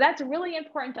 So that's really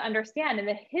important to understand. In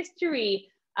the history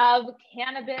of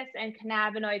cannabis and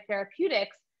cannabinoid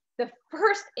therapeutics, the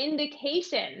first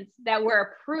indications that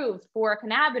were approved for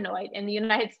cannabinoid in the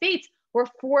United States were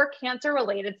for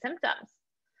cancer-related symptoms.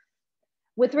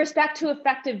 With respect to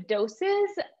effective doses,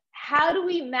 how do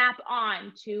we map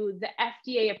on to the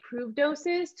FDA-approved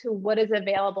doses to what is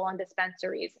available in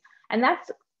dispensaries? And that's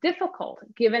difficult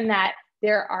given that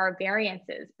there are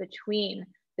variances between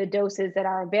the doses that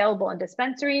are available in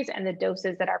dispensaries and the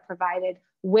doses that are provided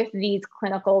with these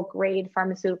clinical grade,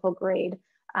 pharmaceutical grade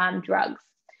drugs.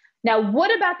 Now,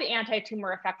 what about the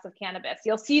anti-tumor effects of cannabis?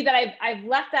 You'll see that I've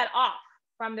left that off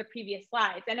from the previous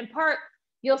slides. And in part,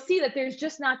 you'll see that there's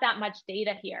just not that much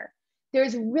data here.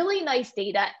 There's really nice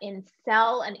data in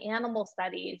cell and animal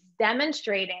studies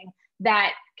demonstrating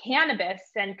that cannabis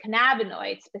and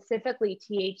cannabinoids, specifically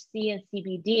THC and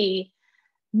CBD,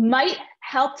 might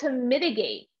help to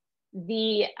mitigate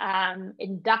the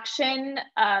induction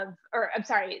of,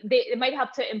 it might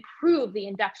help to improve the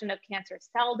induction of cancer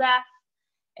cell death.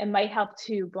 It might help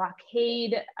to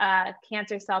blockade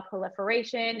cancer cell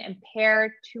proliferation,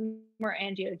 impair tumor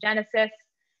angiogenesis,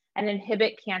 and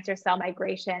inhibit cancer cell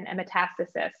migration and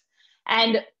metastasis.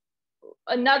 And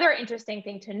another interesting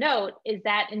thing to note is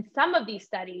that in some of these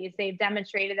studies, they've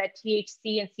demonstrated that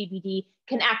THC and CBD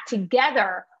can act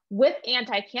together with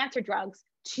anti-cancer drugs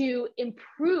to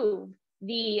improve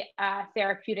the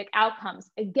therapeutic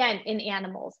outcomes, again, in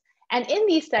animals. And in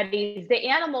these studies, the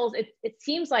animals, it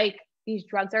seems like these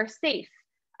drugs are safe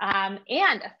and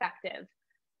effective.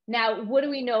 Now, what do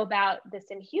we know about this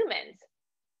in humans?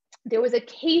 There was a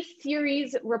case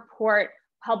series report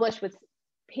published with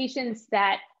patients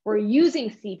that were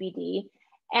using CBD,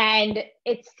 and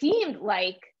it seemed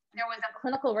like there was a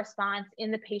clinical response in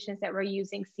the patients that were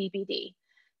using CBD.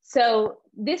 So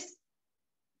this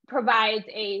provides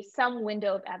some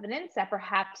window of evidence that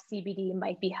perhaps CBD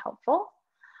might be helpful.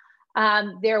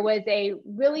 There was a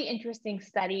really interesting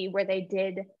study where they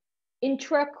did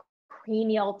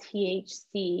intracranial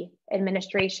THC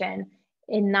administration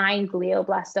in 9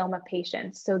 glioblastoma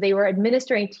patients. So they were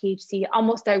administering THC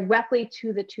almost directly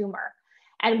to the tumor.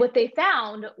 And what they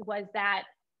found was that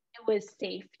it was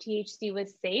safe, THC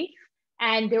was safe,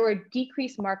 and there were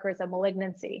decreased markers of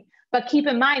malignancy. But keep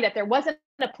in mind that there wasn't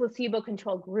a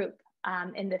placebo-controlled group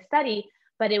in this study,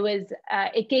 but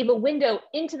it gave a window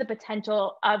into the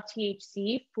potential of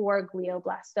THC for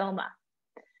glioblastoma.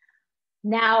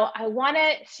 Now, I want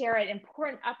to share an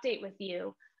important update with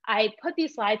you. I put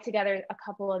these slides together a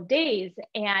couple of days,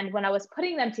 and when I was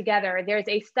putting them together, there's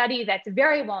a study that's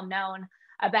very well known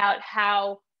about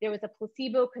how there was a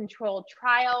placebo-controlled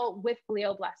trial with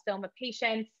glioblastoma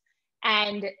patients,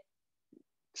 and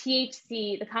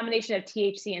THC, the combination of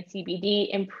THC and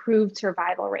CBD, improved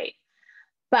survival rate.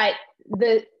 But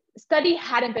the study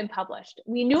hadn't been published.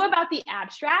 We knew about the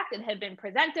abstract. It had been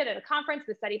presented at a conference.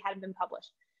 The study hadn't been published.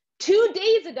 2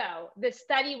 days ago, the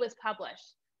study was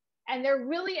published, and they're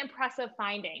really impressive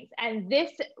findings. And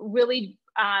this really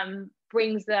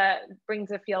brings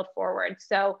the field forward.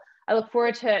 So I look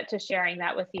forward to sharing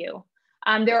that with you.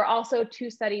 There are also 2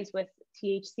 studies with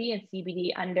THC and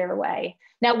CBD underway.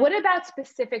 Now, what about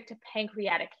specific to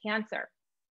pancreatic cancer?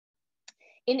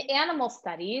 In animal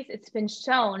studies, it's been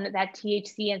shown that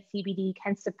THC and CBD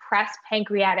can suppress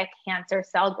pancreatic cancer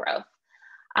cell growth.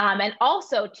 And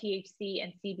also THC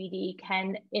and CBD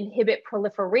can inhibit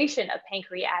proliferation of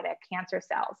pancreatic cancer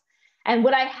cells. And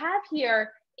what I have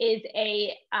here is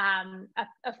a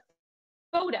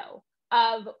photo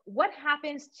of what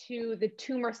happens to the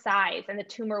tumor size and the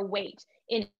tumor weight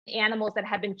in animals that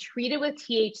have been treated with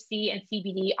THC and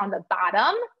CBD on the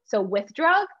bottom, so with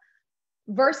drug,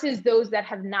 versus those that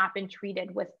have not been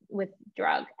treated with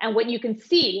drug. And what you can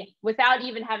see, without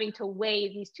even having to weigh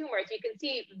these tumors, you can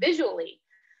see visually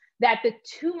that the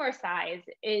tumor size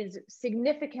is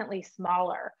significantly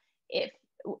smaller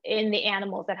in the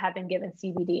animals that have been given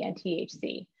CBD and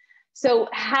THC. So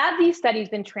have these studies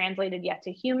been translated yet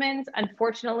to humans?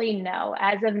 Unfortunately, no.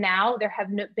 As of now, there have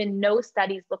been no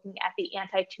studies looking at the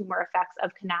anti-tumor effects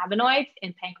of cannabinoids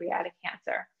in pancreatic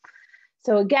cancer.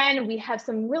 So again, we have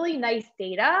some really nice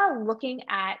data looking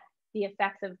at the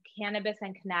effects of cannabis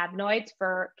and cannabinoids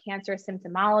for cancer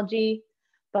symptomology,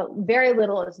 but very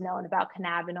little is known about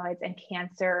cannabinoids and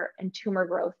cancer and tumor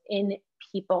growth in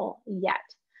people yet.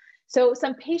 So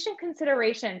some patient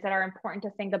considerations that are important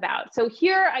to think about. So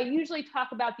here I usually talk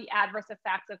about the adverse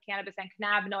effects of cannabis and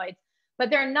cannabinoids, but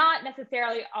they're not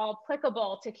necessarily all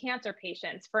applicable to cancer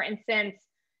patients. For instance,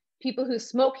 people who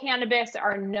smoke cannabis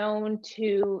are known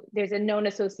to, there's a known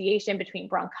association between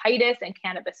bronchitis and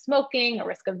cannabis smoking, a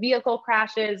risk of vehicle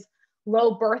crashes,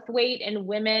 low birth weight in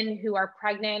women who are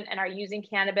pregnant and are using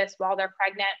cannabis while they're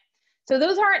pregnant. So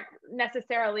those aren't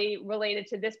necessarily related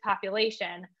to this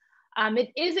population.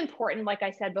 It is important, like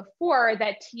I said before,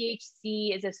 that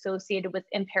THC is associated with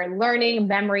impaired learning,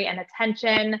 memory, and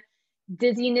attention,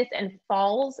 dizziness and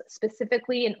falls,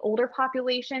 specifically in older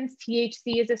populations.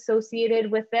 THC is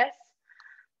associated with this.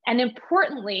 And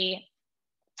importantly,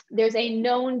 there's a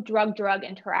known drug-drug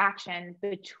interaction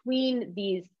between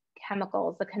these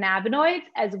chemicals, the cannabinoids,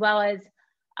 as well as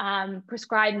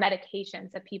prescribed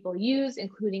medications that people use,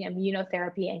 including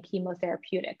immunotherapy and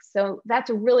chemotherapeutics. So that's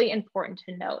really important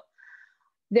to note.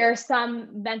 There are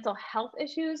some mental health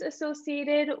issues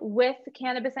associated with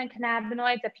cannabis and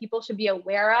cannabinoids that people should be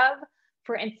aware of.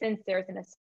 For instance, there's an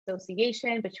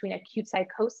association between acute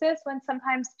psychosis when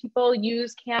sometimes people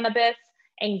use cannabis,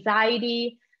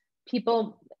 anxiety.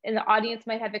 People in the audience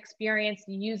might have experienced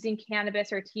using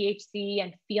cannabis or THC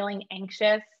and feeling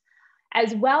anxious,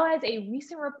 as well as a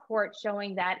recent report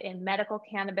showing that in medical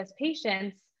cannabis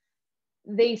patients,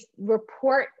 they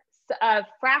report a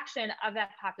fraction of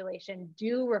that population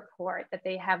do report that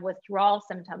they have withdrawal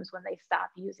symptoms when they stop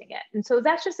using it. And so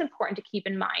that's just important to keep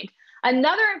in mind.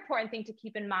 Another important thing to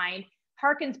keep in mind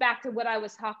harkens back to what I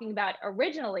was talking about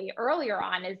originally earlier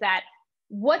on, is that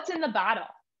what's in the bottle?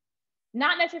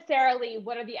 Not necessarily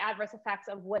what are the adverse effects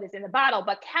of what is in the bottle,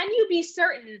 but can you be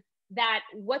certain that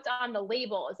what's on the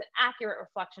label is an accurate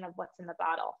reflection of what's in the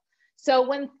bottle? So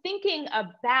when thinking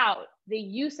about the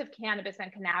use of cannabis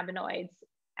and cannabinoids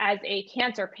as a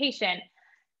cancer patient,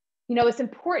 you know, it's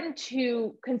important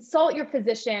to consult your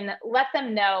physician, let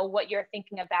them know what you're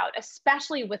thinking about,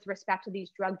 especially with respect to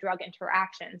these drug-drug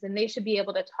interactions, and they should be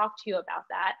able to talk to you about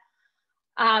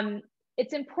that.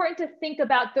 It's important to think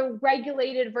about the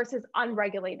regulated versus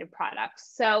unregulated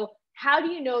products. So how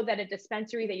do you know that a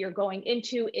dispensary that you're going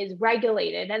into is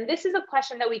regulated? And this is a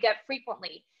question that we get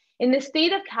frequently. In the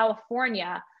state of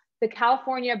California, the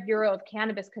California Bureau of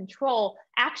Cannabis Control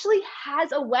actually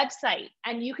has a website,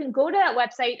 and you can go to that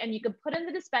website and you can put in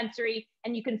the dispensary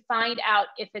and you can find out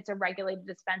if it's a regulated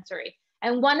dispensary.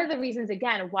 And one of the reasons,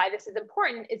 again, why this is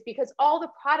important is because all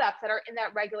the products that are in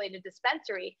that regulated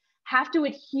dispensary have to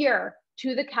adhere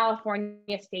to the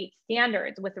California state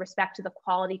standards with respect to the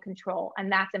quality control,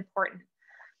 and that's important.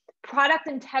 Product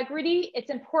integrity, it's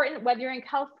important whether you're in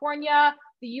California,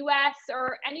 the US,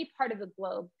 or any part of the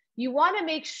globe. You want to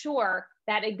make sure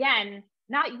that, again,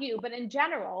 not you, but in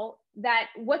general, that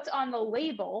what's on the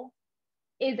label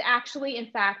is actually, in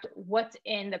fact, what's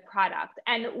in the product.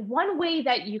 And one way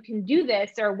that you can do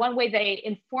this, or one way that an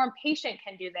informed patient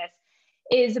can do this,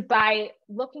 is by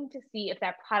looking to see if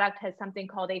that product has something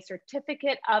called a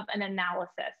certificate of an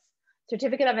analysis.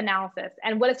 Certificate of analysis.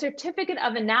 And what a certificate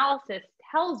of analysis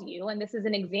tells you, and this is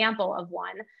an example of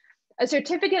one, a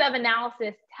certificate of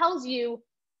analysis tells you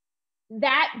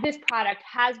that this product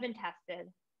has been tested,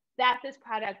 that this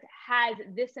product has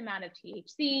this amount of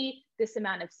THC, this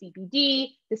amount of CBD,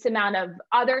 this amount of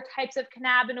other types of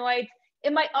cannabinoids.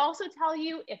 It might also tell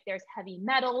you if there's heavy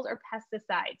metals or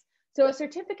pesticides. So a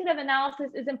certificate of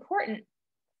analysis is important.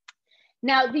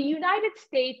 Now, the United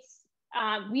States,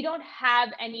 we don't have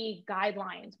any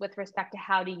guidelines with respect to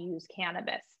how to use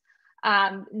cannabis.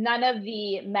 None of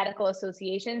the medical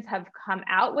associations have come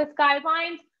out with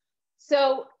guidelines.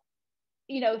 So,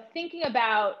 thinking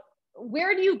about,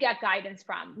 where do you get guidance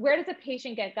from? Where does a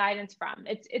patient get guidance from?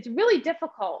 It's really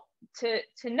difficult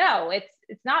to know.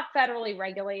 It's not federally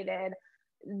regulated.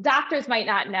 Doctors might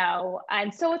not know.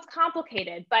 And so it's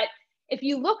complicated. But if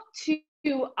you look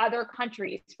to other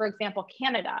countries, for example,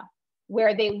 Canada,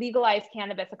 where they legalized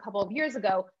cannabis a couple of years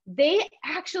ago, they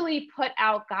actually put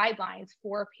out guidelines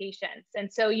for patients.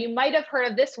 And so you might have heard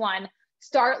of this one,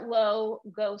 start low,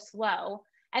 go slow.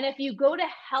 And if you go to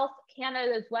Health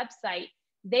Canada's website,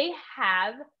 they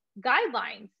have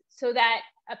guidelines so that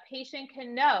a patient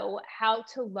can know how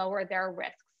to lower their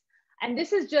risks. And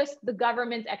this is just the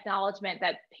government's acknowledgement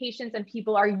that patients and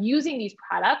people are using these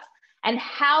products, and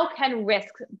how can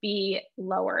risk be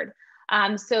lowered.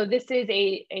 So this is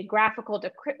a graphical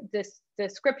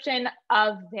description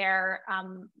of their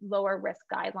lower risk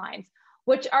guidelines,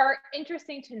 which are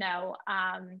interesting to know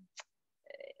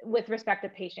with respect to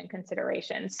patient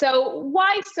consideration. So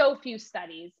why so few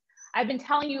studies? I've been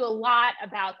telling you a lot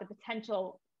about the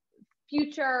potential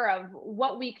future of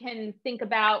what we can think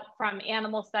about from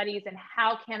animal studies and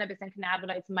how cannabis and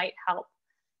cannabinoids might help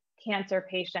cancer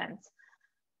patients.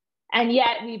 And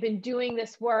yet we've been doing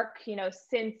this work,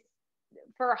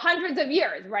 for hundreds of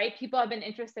years, right? People have been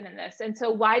interested in this. And so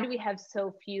why do we have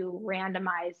so few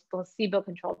randomized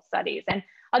placebo-controlled studies? And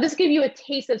I'll just give you a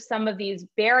taste of some of these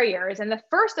barriers. And the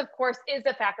first, of course, is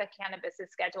the fact that cannabis is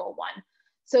Schedule I.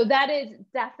 So that is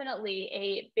definitely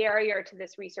a barrier to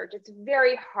this research. It's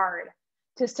very hard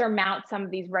to surmount some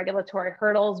of these regulatory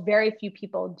hurdles. Very few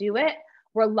people do it.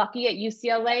 We're lucky at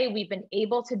UCLA, we've been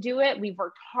able to do it. We've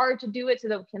worked hard to do it so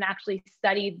that we can actually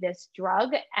study this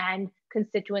drug and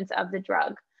constituents of the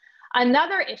drug.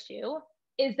 Another issue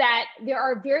is that there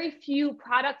are very few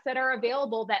products that are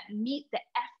available that meet the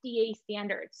FDA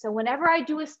standards. So whenever I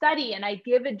do a study and I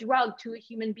give a drug to a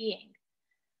human being,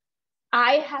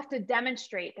 I have to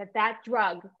demonstrate that that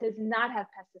drug does not have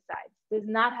pesticides, does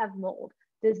not have mold,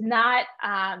 does not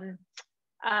have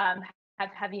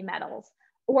heavy metals.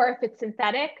 Or if it's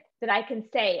synthetic, that I can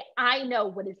say, I know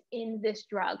what is in this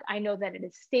drug. I know that it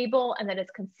is stable and that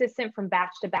it's consistent from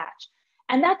batch to batch.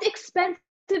 And that's expensive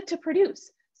to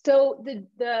produce. So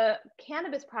the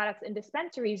cannabis products in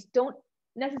dispensaries don't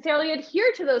necessarily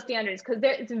adhere to those standards because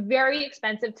it's very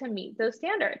expensive to meet those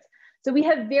standards. So we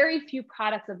have very few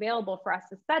products available for us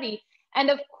to study. And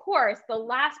of course, the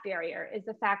last barrier is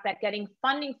the fact that getting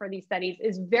funding for these studies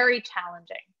is very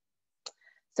challenging.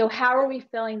 So how are we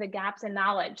filling the gaps in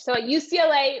knowledge? So at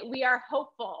UCLA, we are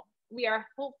hopeful. We are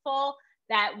hopeful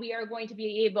that we are going to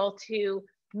be able to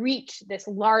reach this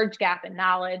large gap in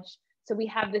knowledge. So we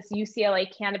have this UCLA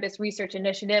Cannabis Research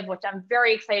Initiative, which I'm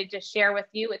very excited to share with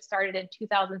you. It started in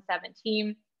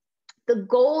 2017. The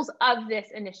goals of this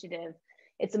initiative,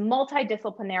 it's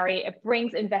multidisciplinary. It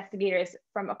brings investigators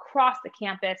from across the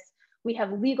campus. We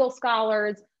have legal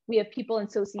scholars. We have people in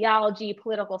sociology,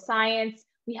 political science.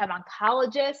 We have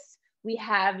oncologists, we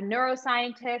have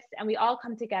neuroscientists, and we all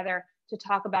come together to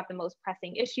talk about the most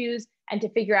pressing issues and to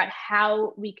figure out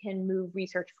how we can move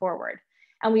research forward.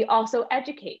 And we also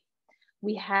educate.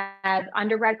 We have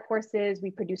undergrad courses,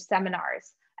 we produce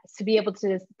seminars to be able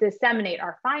to disseminate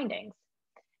our findings.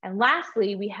 And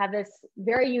lastly, we have this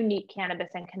very unique cannabis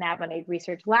and cannabinoid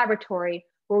research laboratory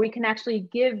where we can actually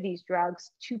give these drugs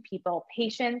to people,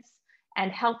 patients, and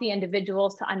healthy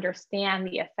individuals to understand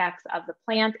the effects of the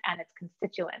plant and its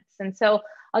constituents. And so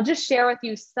I'll just share with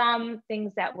you some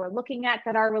things that we're looking at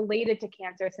that are related to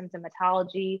cancer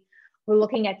symptomatology. We're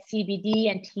looking at CBD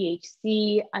and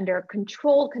THC under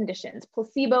controlled conditions,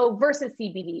 placebo versus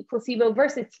CBD, placebo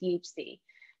versus THC,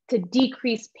 to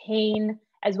decrease pain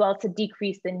as well as to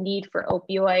decrease the need for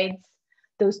opioids.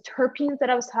 Those terpenes that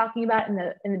I was talking about in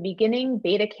the beginning,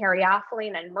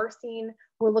 beta-caryophyllene and myrcene,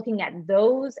 we're looking at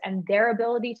those and their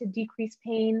ability to decrease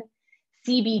pain.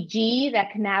 CBG,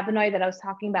 that cannabinoid that I was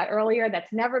talking about earlier,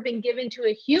 that's never been given to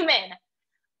a human.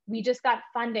 We just got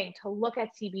funding to look at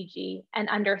CBG and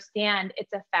understand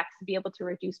its effects to be able to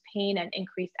reduce pain and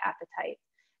increase appetite.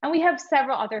 And we have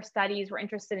several other studies. We're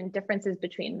interested in differences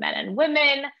between men and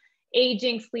women,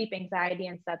 aging, sleep, anxiety,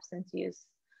 and substance use.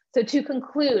 So to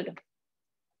conclude,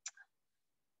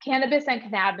 cannabis and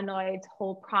cannabinoids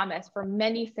hold promise for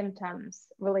many symptoms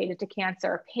related to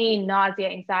cancer: pain, nausea,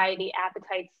 anxiety,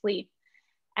 appetite, sleep.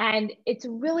 And it's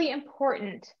really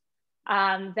important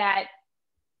that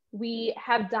we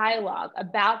have dialogue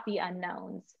about the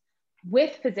unknowns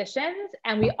with physicians,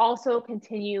 and we also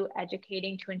continue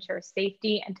educating to ensure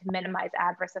safety and to minimize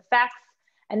adverse effects.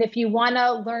 And if you want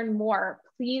to learn more,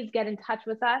 please get in touch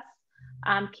with us.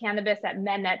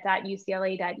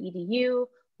 cannabis@mednet.ucla.edu.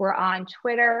 We're on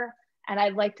Twitter. And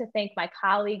I'd like to thank my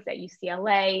colleagues at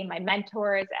UCLA, my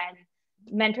mentors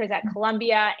at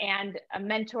Columbia, and a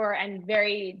mentor and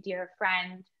very dear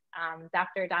friend,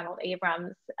 Dr. Donald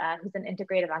Abrams, who's an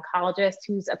integrative oncologist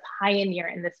who's a pioneer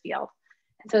in this field.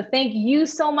 So thank you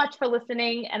so much for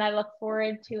listening, and I look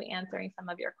forward to answering some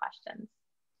of your questions.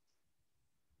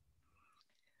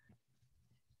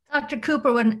 Dr.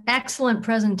 Cooper, what an excellent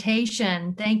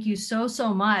presentation. Thank you so,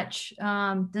 so much.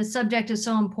 This subject is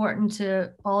so important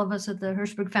to all of us at the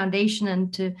Hirschberg Foundation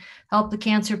and to help the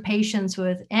cancer patients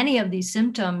with any of these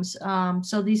symptoms.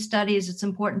 So these studies, it's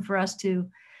important for us to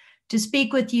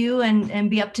speak with you and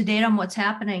be up to date on what's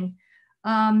happening.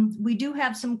 We do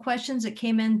have some questions that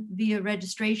came in via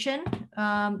registration.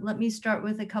 Let me start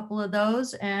with a couple of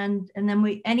those, and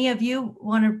then any of you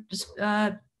want to just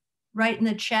write in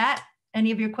the chat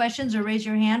any of your questions or raise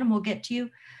your hand and we'll get to you.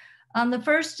 The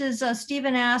first is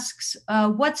Stephen asks,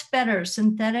 what's better,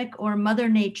 synthetic or Mother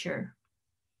Nature?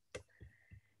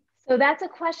 So that's a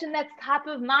question that's top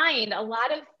of mind. A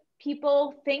lot of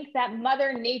people think that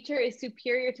Mother Nature is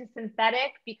superior to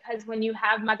synthetic because when you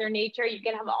have Mother Nature, you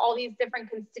can have all these different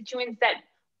constituents that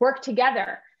work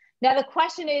together. Now, the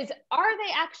question is, are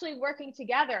they actually working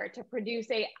together to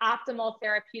produce an optimal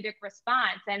therapeutic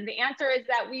response? And the answer is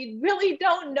that we really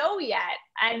don't know yet.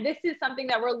 And this is something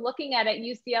that we're looking at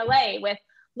UCLA with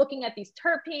looking at these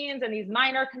terpenes and these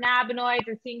minor cannabinoids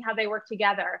and seeing how they work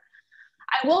together.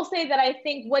 I will say that I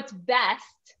think what's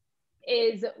best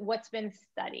is what's been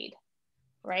studied,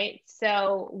 right?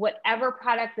 So whatever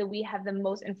product that we have the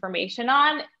most information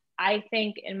on, I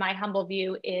think in my humble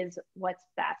view is what's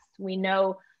best. We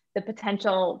know the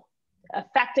potential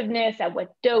effectiveness, at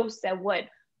what dose, at what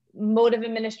mode of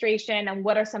administration, and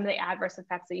what are some of the adverse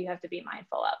effects that you have to be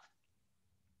mindful of.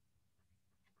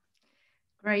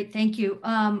 Great, thank you.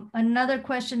 Another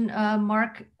question,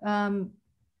 Mark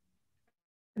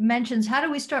mentions, how do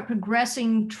we start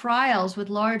progressing trials with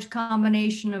large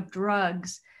combination of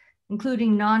drugs,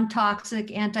 including non-toxic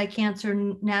anti-cancer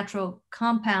natural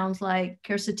compounds like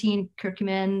quercetin,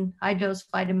 curcumin, high-dose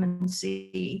vitamin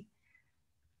C,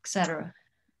 etc.?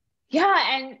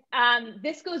 Yeah, and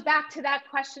this goes back to that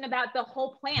question about the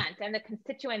whole plant and the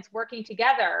constituents working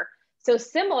together. So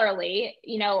similarly,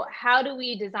 you know, how do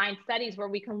we design studies where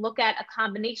we can look at a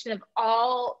combination of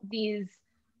all these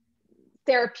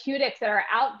therapeutics that are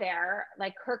out there,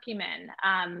 like curcumin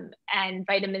and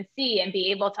vitamin C, and be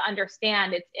able to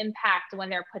understand its impact when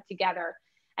they're put together?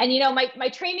 And, you know, my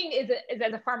training is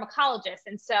as a pharmacologist.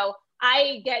 And so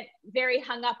I get very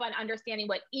hung up on understanding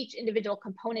what each individual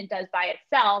component does by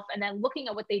itself and then looking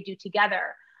at what they do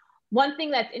together. One thing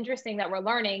that's interesting that we're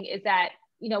learning is that,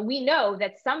 you know, we know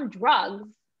that some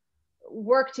drugs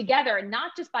work together,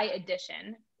 not just by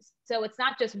addition. So it's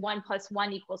not just 1 +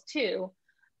 1 = 2,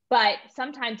 but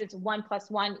sometimes it's 1 +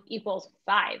 1 =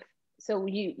 5. So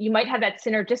you might have that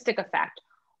synergistic effect,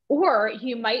 or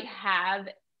you might have,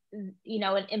 you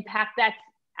know, an impact that's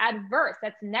adverse,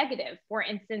 that's negative. For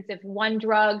instance, if one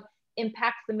drug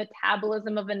impacts the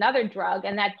metabolism of another drug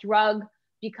and that drug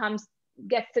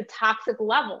gets to toxic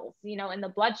levels, you know, in the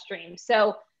bloodstream.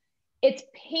 So it's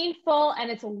painful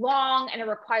and it's long and it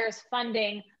requires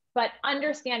funding, but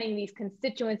understanding these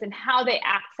constituents and how they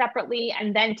act separately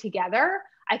and then together,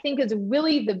 I think is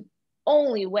really the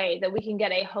only way that we can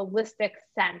get a holistic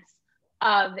sense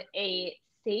of a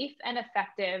safe and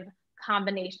effective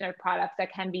combination of products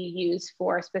that can be used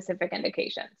for specific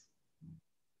indications.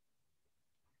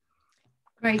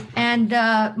 Great. And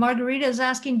Margarita is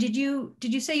asking, did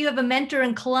you say you have a mentor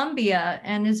in Colombia,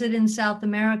 and is it in South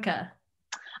America?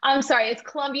 I'm sorry, it's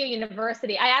Columbia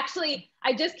University. I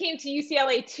just came to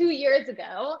UCLA 2 years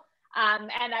ago,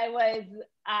 and I was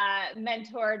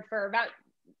mentored for about,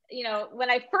 when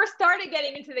I first started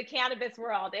getting into the cannabis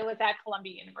world, it was at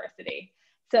Columbia University.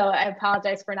 So I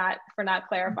apologize for not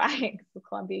clarifying.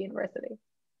 Columbia University.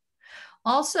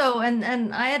 Also,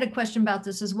 and I had a question about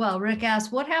this as well. Rick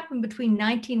asked, what happened between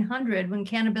 1900 when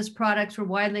cannabis products were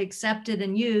widely accepted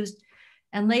and used,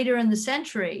 and later in the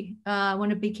century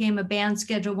when it became a banned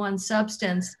Schedule I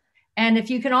substance? And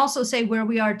if you can also say where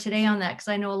we are today on that, because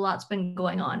I know a lot's been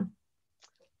going on.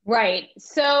 Right.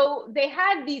 So they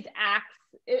had these acts.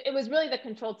 It was really the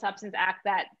Controlled Substance Act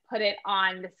that put it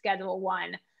on the Schedule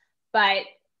I. But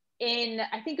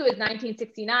I think it was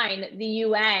 1969, the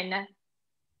UN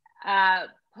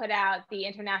put out the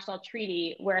international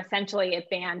treaty where essentially it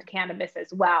banned cannabis as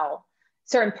well,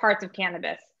 certain parts of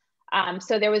cannabis.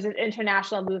 So there was an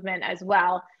international movement as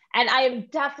well. And I am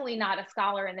definitely not a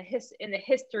scholar in the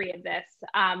history of this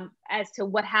as to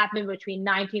what happened between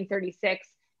 1936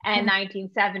 and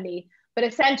 1970. But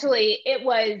essentially, it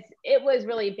was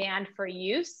really banned for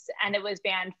use, and it was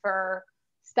banned for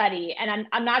study. And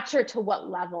I'm not sure to what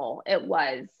level it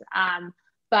was.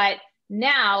 But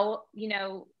now,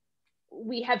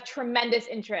 we have tremendous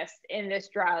interest in this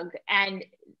drug, and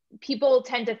people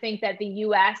tend to think that the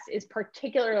US is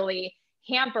particularly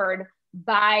hampered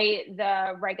by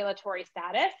the regulatory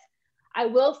status. I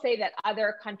will say that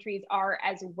other countries are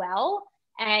as well.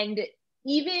 And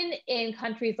even in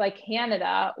countries like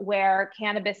Canada, where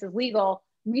cannabis is legal,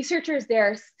 researchers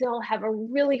there still have a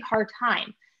really hard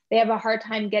time. They have a hard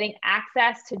time getting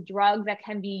access to drugs that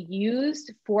can be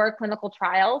used for clinical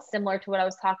trials, similar to what I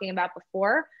was talking about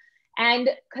before. And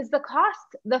because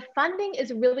the funding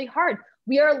is really hard.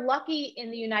 We are lucky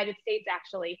in the United States,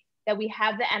 actually, that we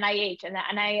have the NIH, and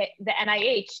the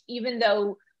NIH, even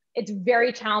though it's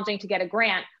very challenging to get a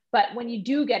grant, but when you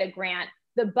do get a grant,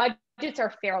 the budgets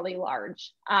are fairly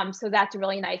large. So that's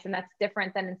really nice, and that's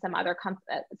different than in some other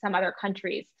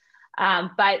countries.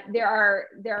 But there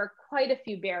are quite a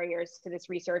few barriers to this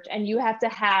research, and you have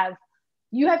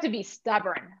to be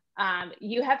stubborn.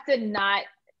 You have to not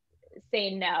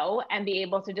say no and be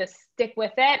able to just stick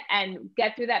with it and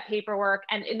get through that paperwork.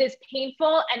 And it is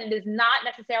painful, and it is not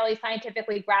necessarily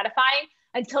scientifically gratifying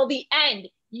until the end.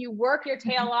 You work your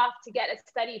tail off to get a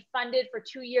study funded for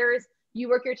 2 years. You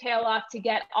work your tail off to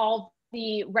get all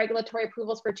the regulatory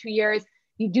approvals for 2 years.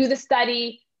 You do the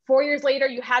study. 4 years later,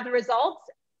 you have the results,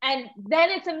 and then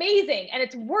it's amazing, and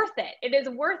it's worth it. It is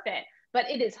worth it, but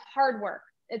it is hard work.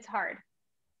 It's hard.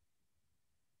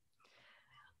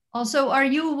 Also, are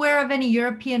you aware of any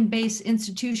European-based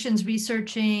institutions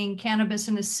researching cannabis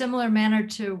in a similar manner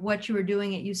to what you were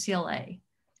doing at UCLA?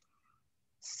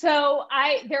 So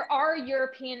there are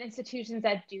European institutions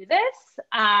that do this,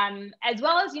 as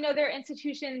well as, there are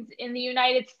institutions in the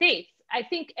United States. I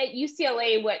think at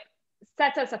UCLA, what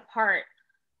sets us apart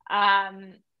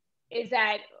is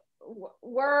that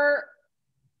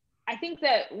I think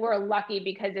that we're lucky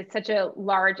because it's such a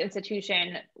large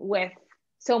institution with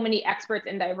so many experts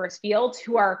in diverse fields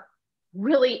who are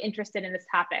really interested in this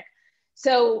topic.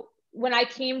 So when I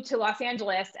came to Los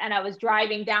Angeles and I was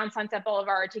driving down Sunset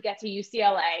Boulevard to get to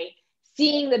UCLA,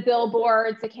 seeing the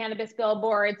billboards, the cannabis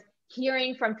billboards,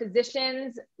 hearing from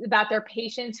physicians about their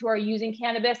patients who are using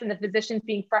cannabis, and the physicians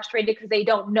being frustrated because they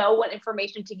don't know what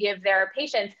information to give their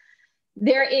patients,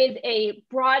 there is a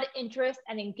broad interest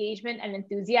and engagement and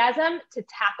enthusiasm to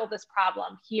tackle this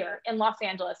problem here in Los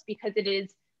Angeles, because it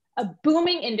is a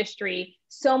booming industry.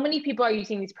 So many people are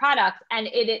using these products, and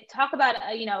talk about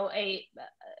a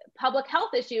public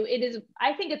health issue.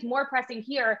 I think it's more pressing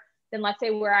here than, let's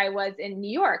say, where I was in New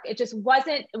York. It just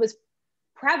wasn't. It was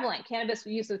prevalent. Cannabis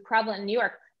use was prevalent in New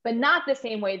York, but not the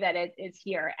same way that it is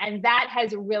here. And that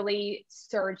has really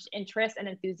surged interest and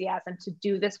enthusiasm to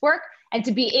do this work and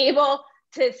to be able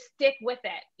to stick with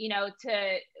it.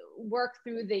 To work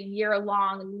through the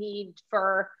year-long need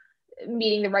for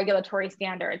meeting the regulatory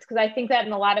standards. Because I think that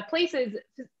in a lot of places,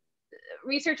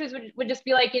 researchers would just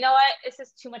be like, you know what, it's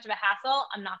just too much of a hassle.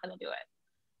 I'm not going to do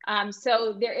it.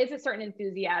 So there is a certain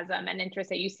enthusiasm and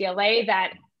interest at UCLA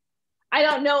that I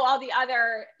don't know all the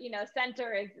other,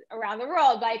 centers around the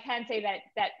world, but I can say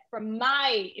that from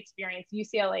my experience,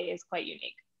 UCLA is quite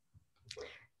unique.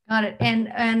 Got it.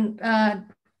 And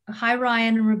hi,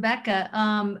 Ryan and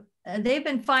Rebecca. They've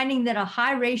been finding that a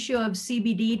high ratio of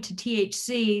CBD to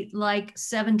THC, like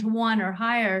 7:1 or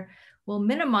higher, will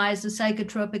minimize the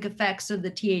psychotropic effects of the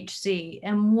THC.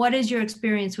 And what is your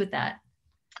experience with that?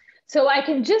 So I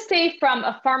can just say from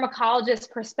a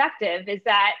pharmacologist perspective is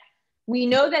that we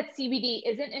know that CBD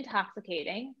isn't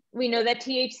intoxicating. We know that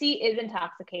THC is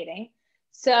intoxicating.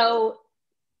 So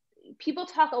people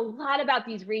talk a lot about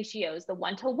these ratios, the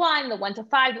 1-to-1, the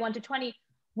 1-to-5, the 1-to-20.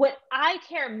 What I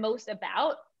care most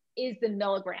about is the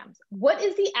milligrams. What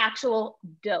is the actual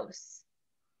dose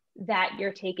that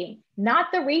you're taking?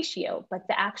 Not the ratio, but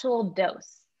the actual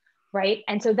dose, right?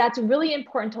 And so that's really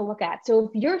important to look at.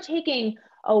 So if you're taking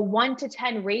a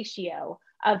 1-to-10 ratio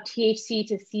of THC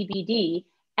to CBD,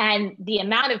 and the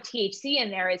amount of THC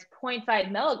in there is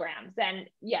 0.5 milligrams, then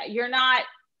yeah, you're not,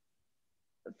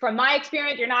 from my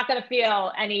experience, you're not going to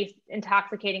feel any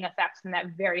intoxicating effects from that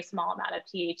very small amount of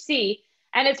THC.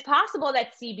 And it's possible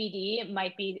that CBD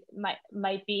might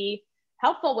be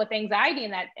helpful with anxiety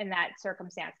in that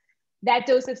circumstance. That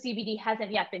dose of CBD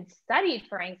hasn't yet been studied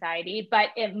for anxiety, but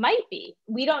it might be.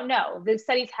 We don't know. The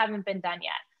studies haven't been done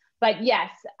yet. But yes,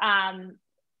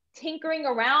 tinkering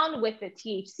around with the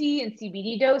THC and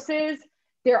CBD doses,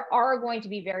 there are going to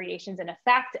be variations in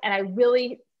effect. And I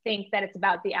really think that it's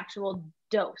about the actual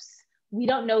dose. We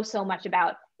don't know so much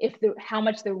about how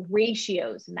much the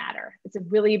ratios matter. It's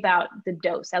really about the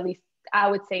dose. At least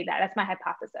I would say that. That's my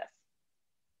hypothesis.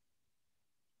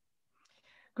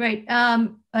 Great.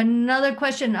 Another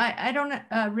question.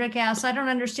 Rick asks, I don't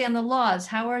understand the laws.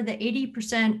 How are the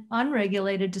 80%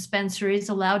 unregulated dispensaries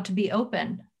allowed to be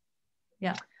open?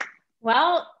 Yeah.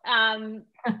 Well,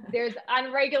 there's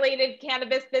unregulated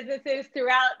cannabis businesses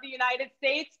throughout the United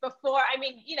States before. I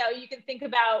mean, you know, you can think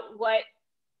about what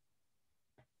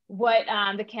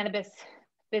the cannabis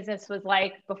business was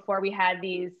like before we had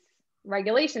these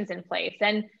regulations in place.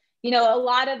 And, you know, a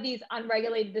lot of these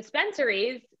unregulated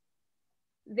dispensaries,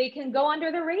 they can go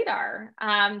under the radar.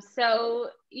 So,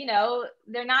 you know,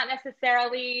 they're not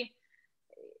necessarily,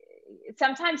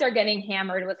 sometimes they're getting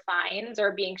hammered with fines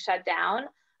or being shut down.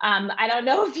 I don't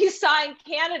know if you saw in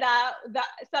Canada,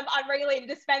 some unregulated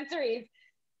dispensaries,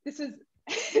 this is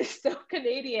so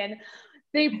Canadian.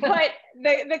 They put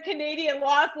the Canadian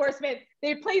law enforcement,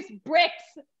 they placed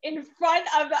bricks in front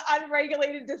of the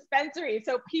unregulated dispensary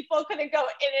so people couldn't go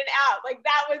in and out. Like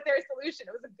that was their solution.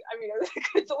 It was a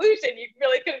good solution. You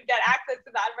really couldn't get access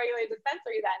to the unregulated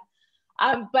dispensary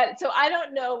then. But so I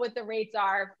don't know what the rates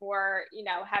are for, you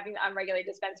know, having the unregulated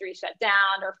dispensary shut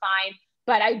down or fined.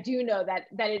 But I do know that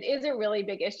it is a really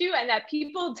big issue and that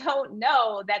people don't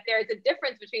know that there's a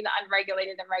difference between the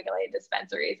unregulated and regulated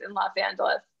dispensaries in Los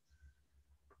Angeles.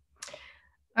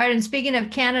 All right, and speaking of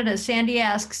Canada, Sandy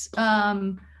asks, I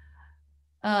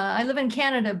live in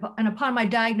Canada, and upon my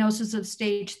diagnosis of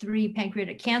stage 3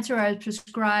 pancreatic cancer, I was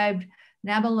prescribed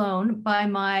Nabilone by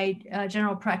my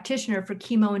general practitioner for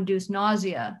chemo-induced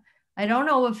nausea. I don't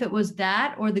know if it was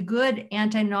that or the good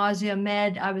anti-nausea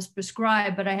med I was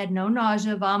prescribed, but I had no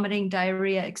nausea, vomiting,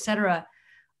 diarrhea, etc.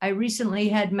 I recently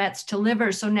had mets to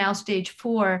liver, so now stage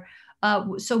 4.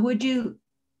 So would you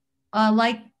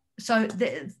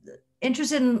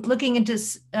interested in looking into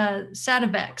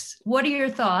Sativex? What are your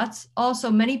thoughts? Also,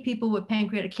 many people with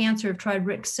pancreatic cancer have tried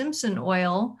Rick Simpson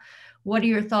oil. What are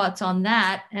your thoughts on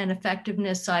that and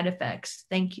effectiveness, side effects?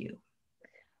 Thank you.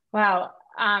 Wow.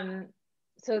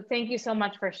 So thank you so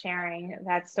much for sharing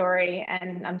that story.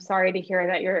 And I'm sorry to hear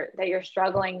that you're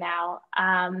struggling now.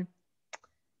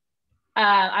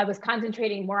 I was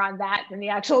concentrating more on that than the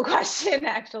actual question,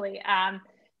 actually.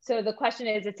 So the question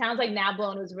is, it sounds like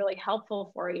Nabilone was really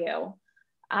helpful for you.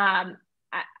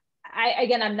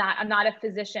 Again, I'm not a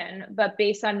physician, but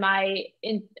based on my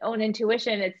own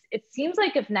intuition, it seems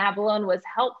like if Nabilone was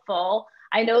helpful,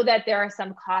 I know that there are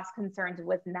some cost concerns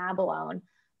with Nabilone.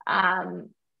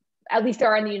 At least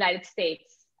there are in the United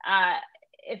States.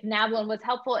 If Nabilone was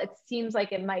helpful, it seems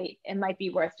like it might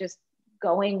be worth just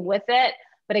going with it.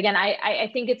 But again, I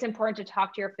think it's important to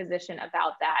talk to your physician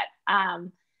about that.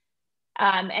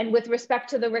 And with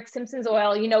respect to the Rick Simpson's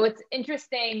oil, you know, it's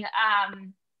interesting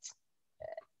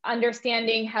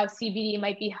understanding how CBD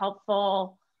might be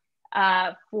helpful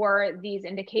for these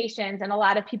indications. And a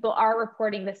lot of people are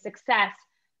reporting the success.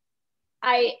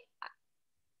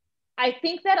 I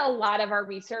think that a lot of our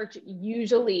research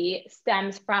usually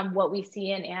stems from what we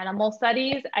see in animal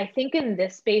studies. I think in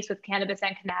this space with cannabis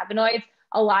and cannabinoids,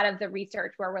 a lot of the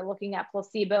research where we're looking at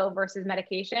placebo versus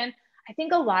medication, I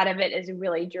think a lot of it is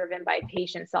really driven by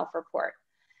patient self-report.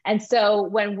 And so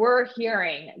when we're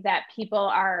hearing that people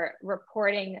are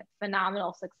reporting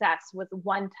phenomenal success with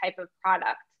one type of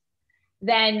product,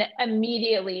 then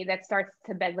immediately that starts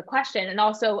to beg the question. And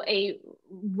also a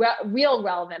real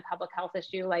relevant public health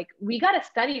issue, like we got to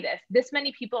study this. This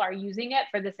many people are using it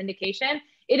for this indication.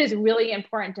 It is really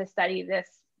important to study this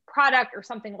product or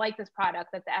something like this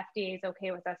product that the FDA is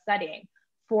okay with us studying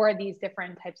for these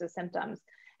different types of symptoms.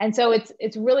 And so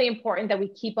it's really important that we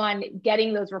keep on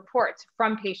getting those reports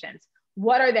from patients.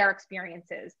 What are their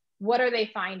experiences? What are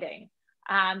they finding?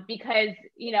 Because,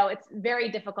 you know, it's very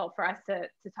difficult for us to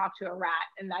talk to a rat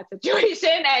in that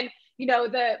situation. And, you know,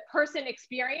 the person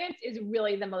experience is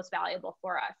really the most valuable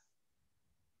for us.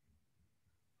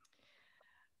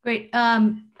 Great.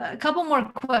 A couple more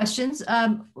questions.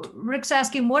 Rick's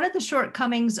asking, what are the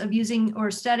shortcomings of using or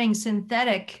studying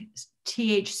synthetic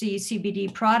THC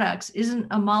CBD products? Isn't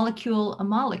a molecule a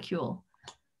molecule?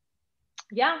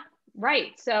 Yeah,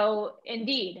 right. So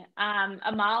indeed,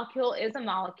 a molecule is a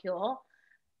molecule.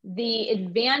 The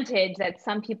advantage that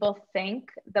some people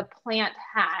think the plant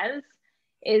has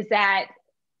is that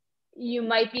you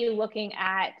might be looking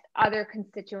at other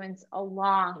constituents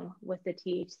along with the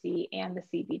THC and the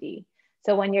CBD.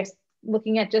 So when you're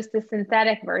looking at just the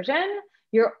synthetic version,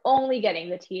 you're only getting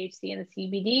the THC and the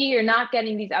CBD. You're not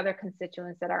getting these other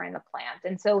constituents that are in the plant.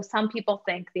 And so some people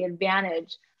think the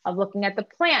advantage of looking at the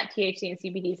plant THC and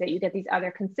CBD is that you get these other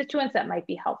constituents that might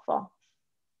be helpful.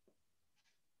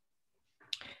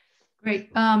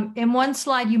 Great. In one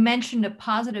slide, you mentioned a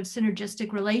positive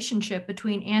synergistic relationship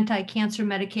between anti-cancer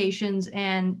medications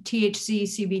and THC,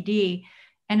 CBD.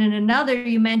 And in another,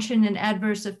 you mentioned an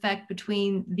adverse effect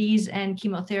between these and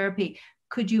chemotherapy.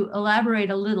 Could you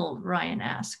elaborate a little, Ryan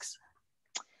asks?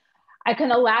 I can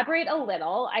elaborate a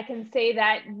little. I can say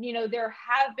that, you know, there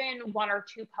have been 1 or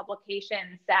 2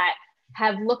 publications that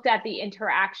have looked at the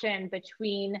interaction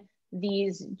between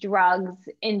these drugs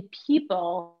in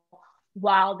people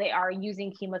while they are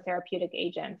using chemotherapeutic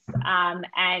agents.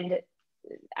 And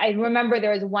I remember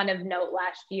there was one of note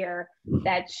last year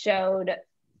that showed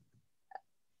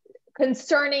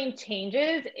concerning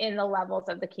changes in the levels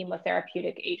of the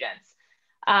chemotherapeutic agents.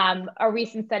 A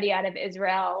recent study out of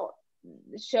Israel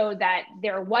showed that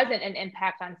there wasn't an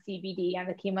impact on CBD and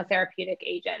the chemotherapeutic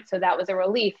agent. So that was a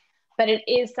relief, but it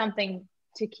is something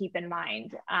to keep in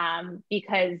mind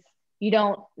because you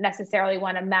don't necessarily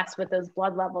want to mess with those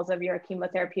blood levels of your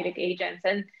chemotherapeutic agents.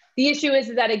 And the issue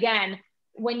is that, again,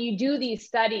 when you do these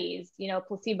studies, you know,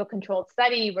 placebo-controlled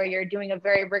study where you're doing a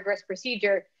very rigorous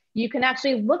procedure, you can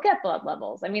actually look at blood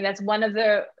levels. I mean, that's one of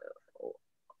the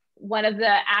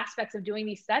aspects of doing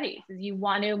these studies is you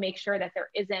want to make sure that there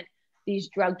isn't these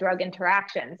drug-drug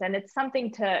interactions. And it's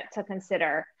something to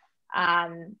consider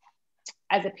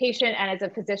as a patient and as a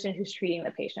physician who's treating the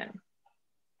patient.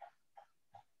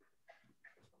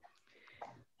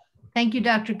 Thank you,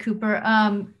 Dr. Cooper.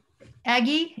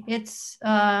 Aggie, it's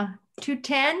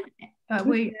 2:10.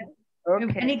 Okay.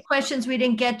 Any questions we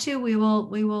didn't get to,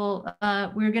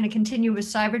 we're going to continue with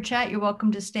cyber chat. You're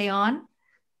welcome to stay on.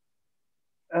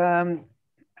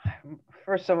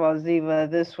 First of all,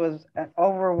 Ziva, this was an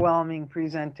overwhelming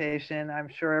presentation. I'm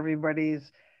sure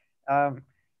everybody's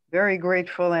very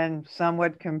grateful and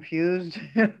somewhat confused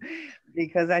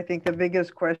because I think the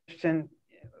biggest question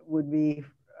would be,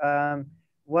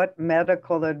 what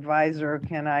medical advisor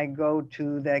can I go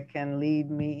to that can lead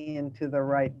me into the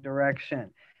right direction?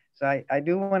 So I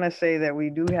do want to say that we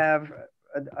do have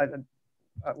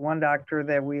one doctor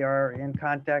that we are in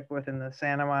contact with in the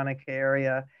Santa Monica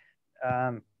area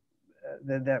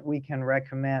that we can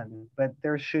recommend, but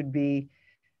there should be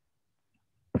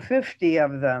 50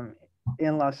 of them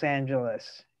in Los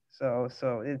Angeles. So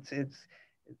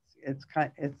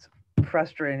it's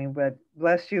frustrating, but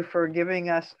bless you for giving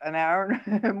us an hour,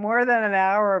 more than an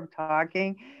hour of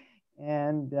talking.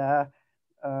 And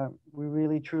we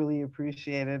really, truly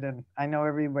appreciate it. And I know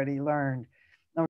everybody learned.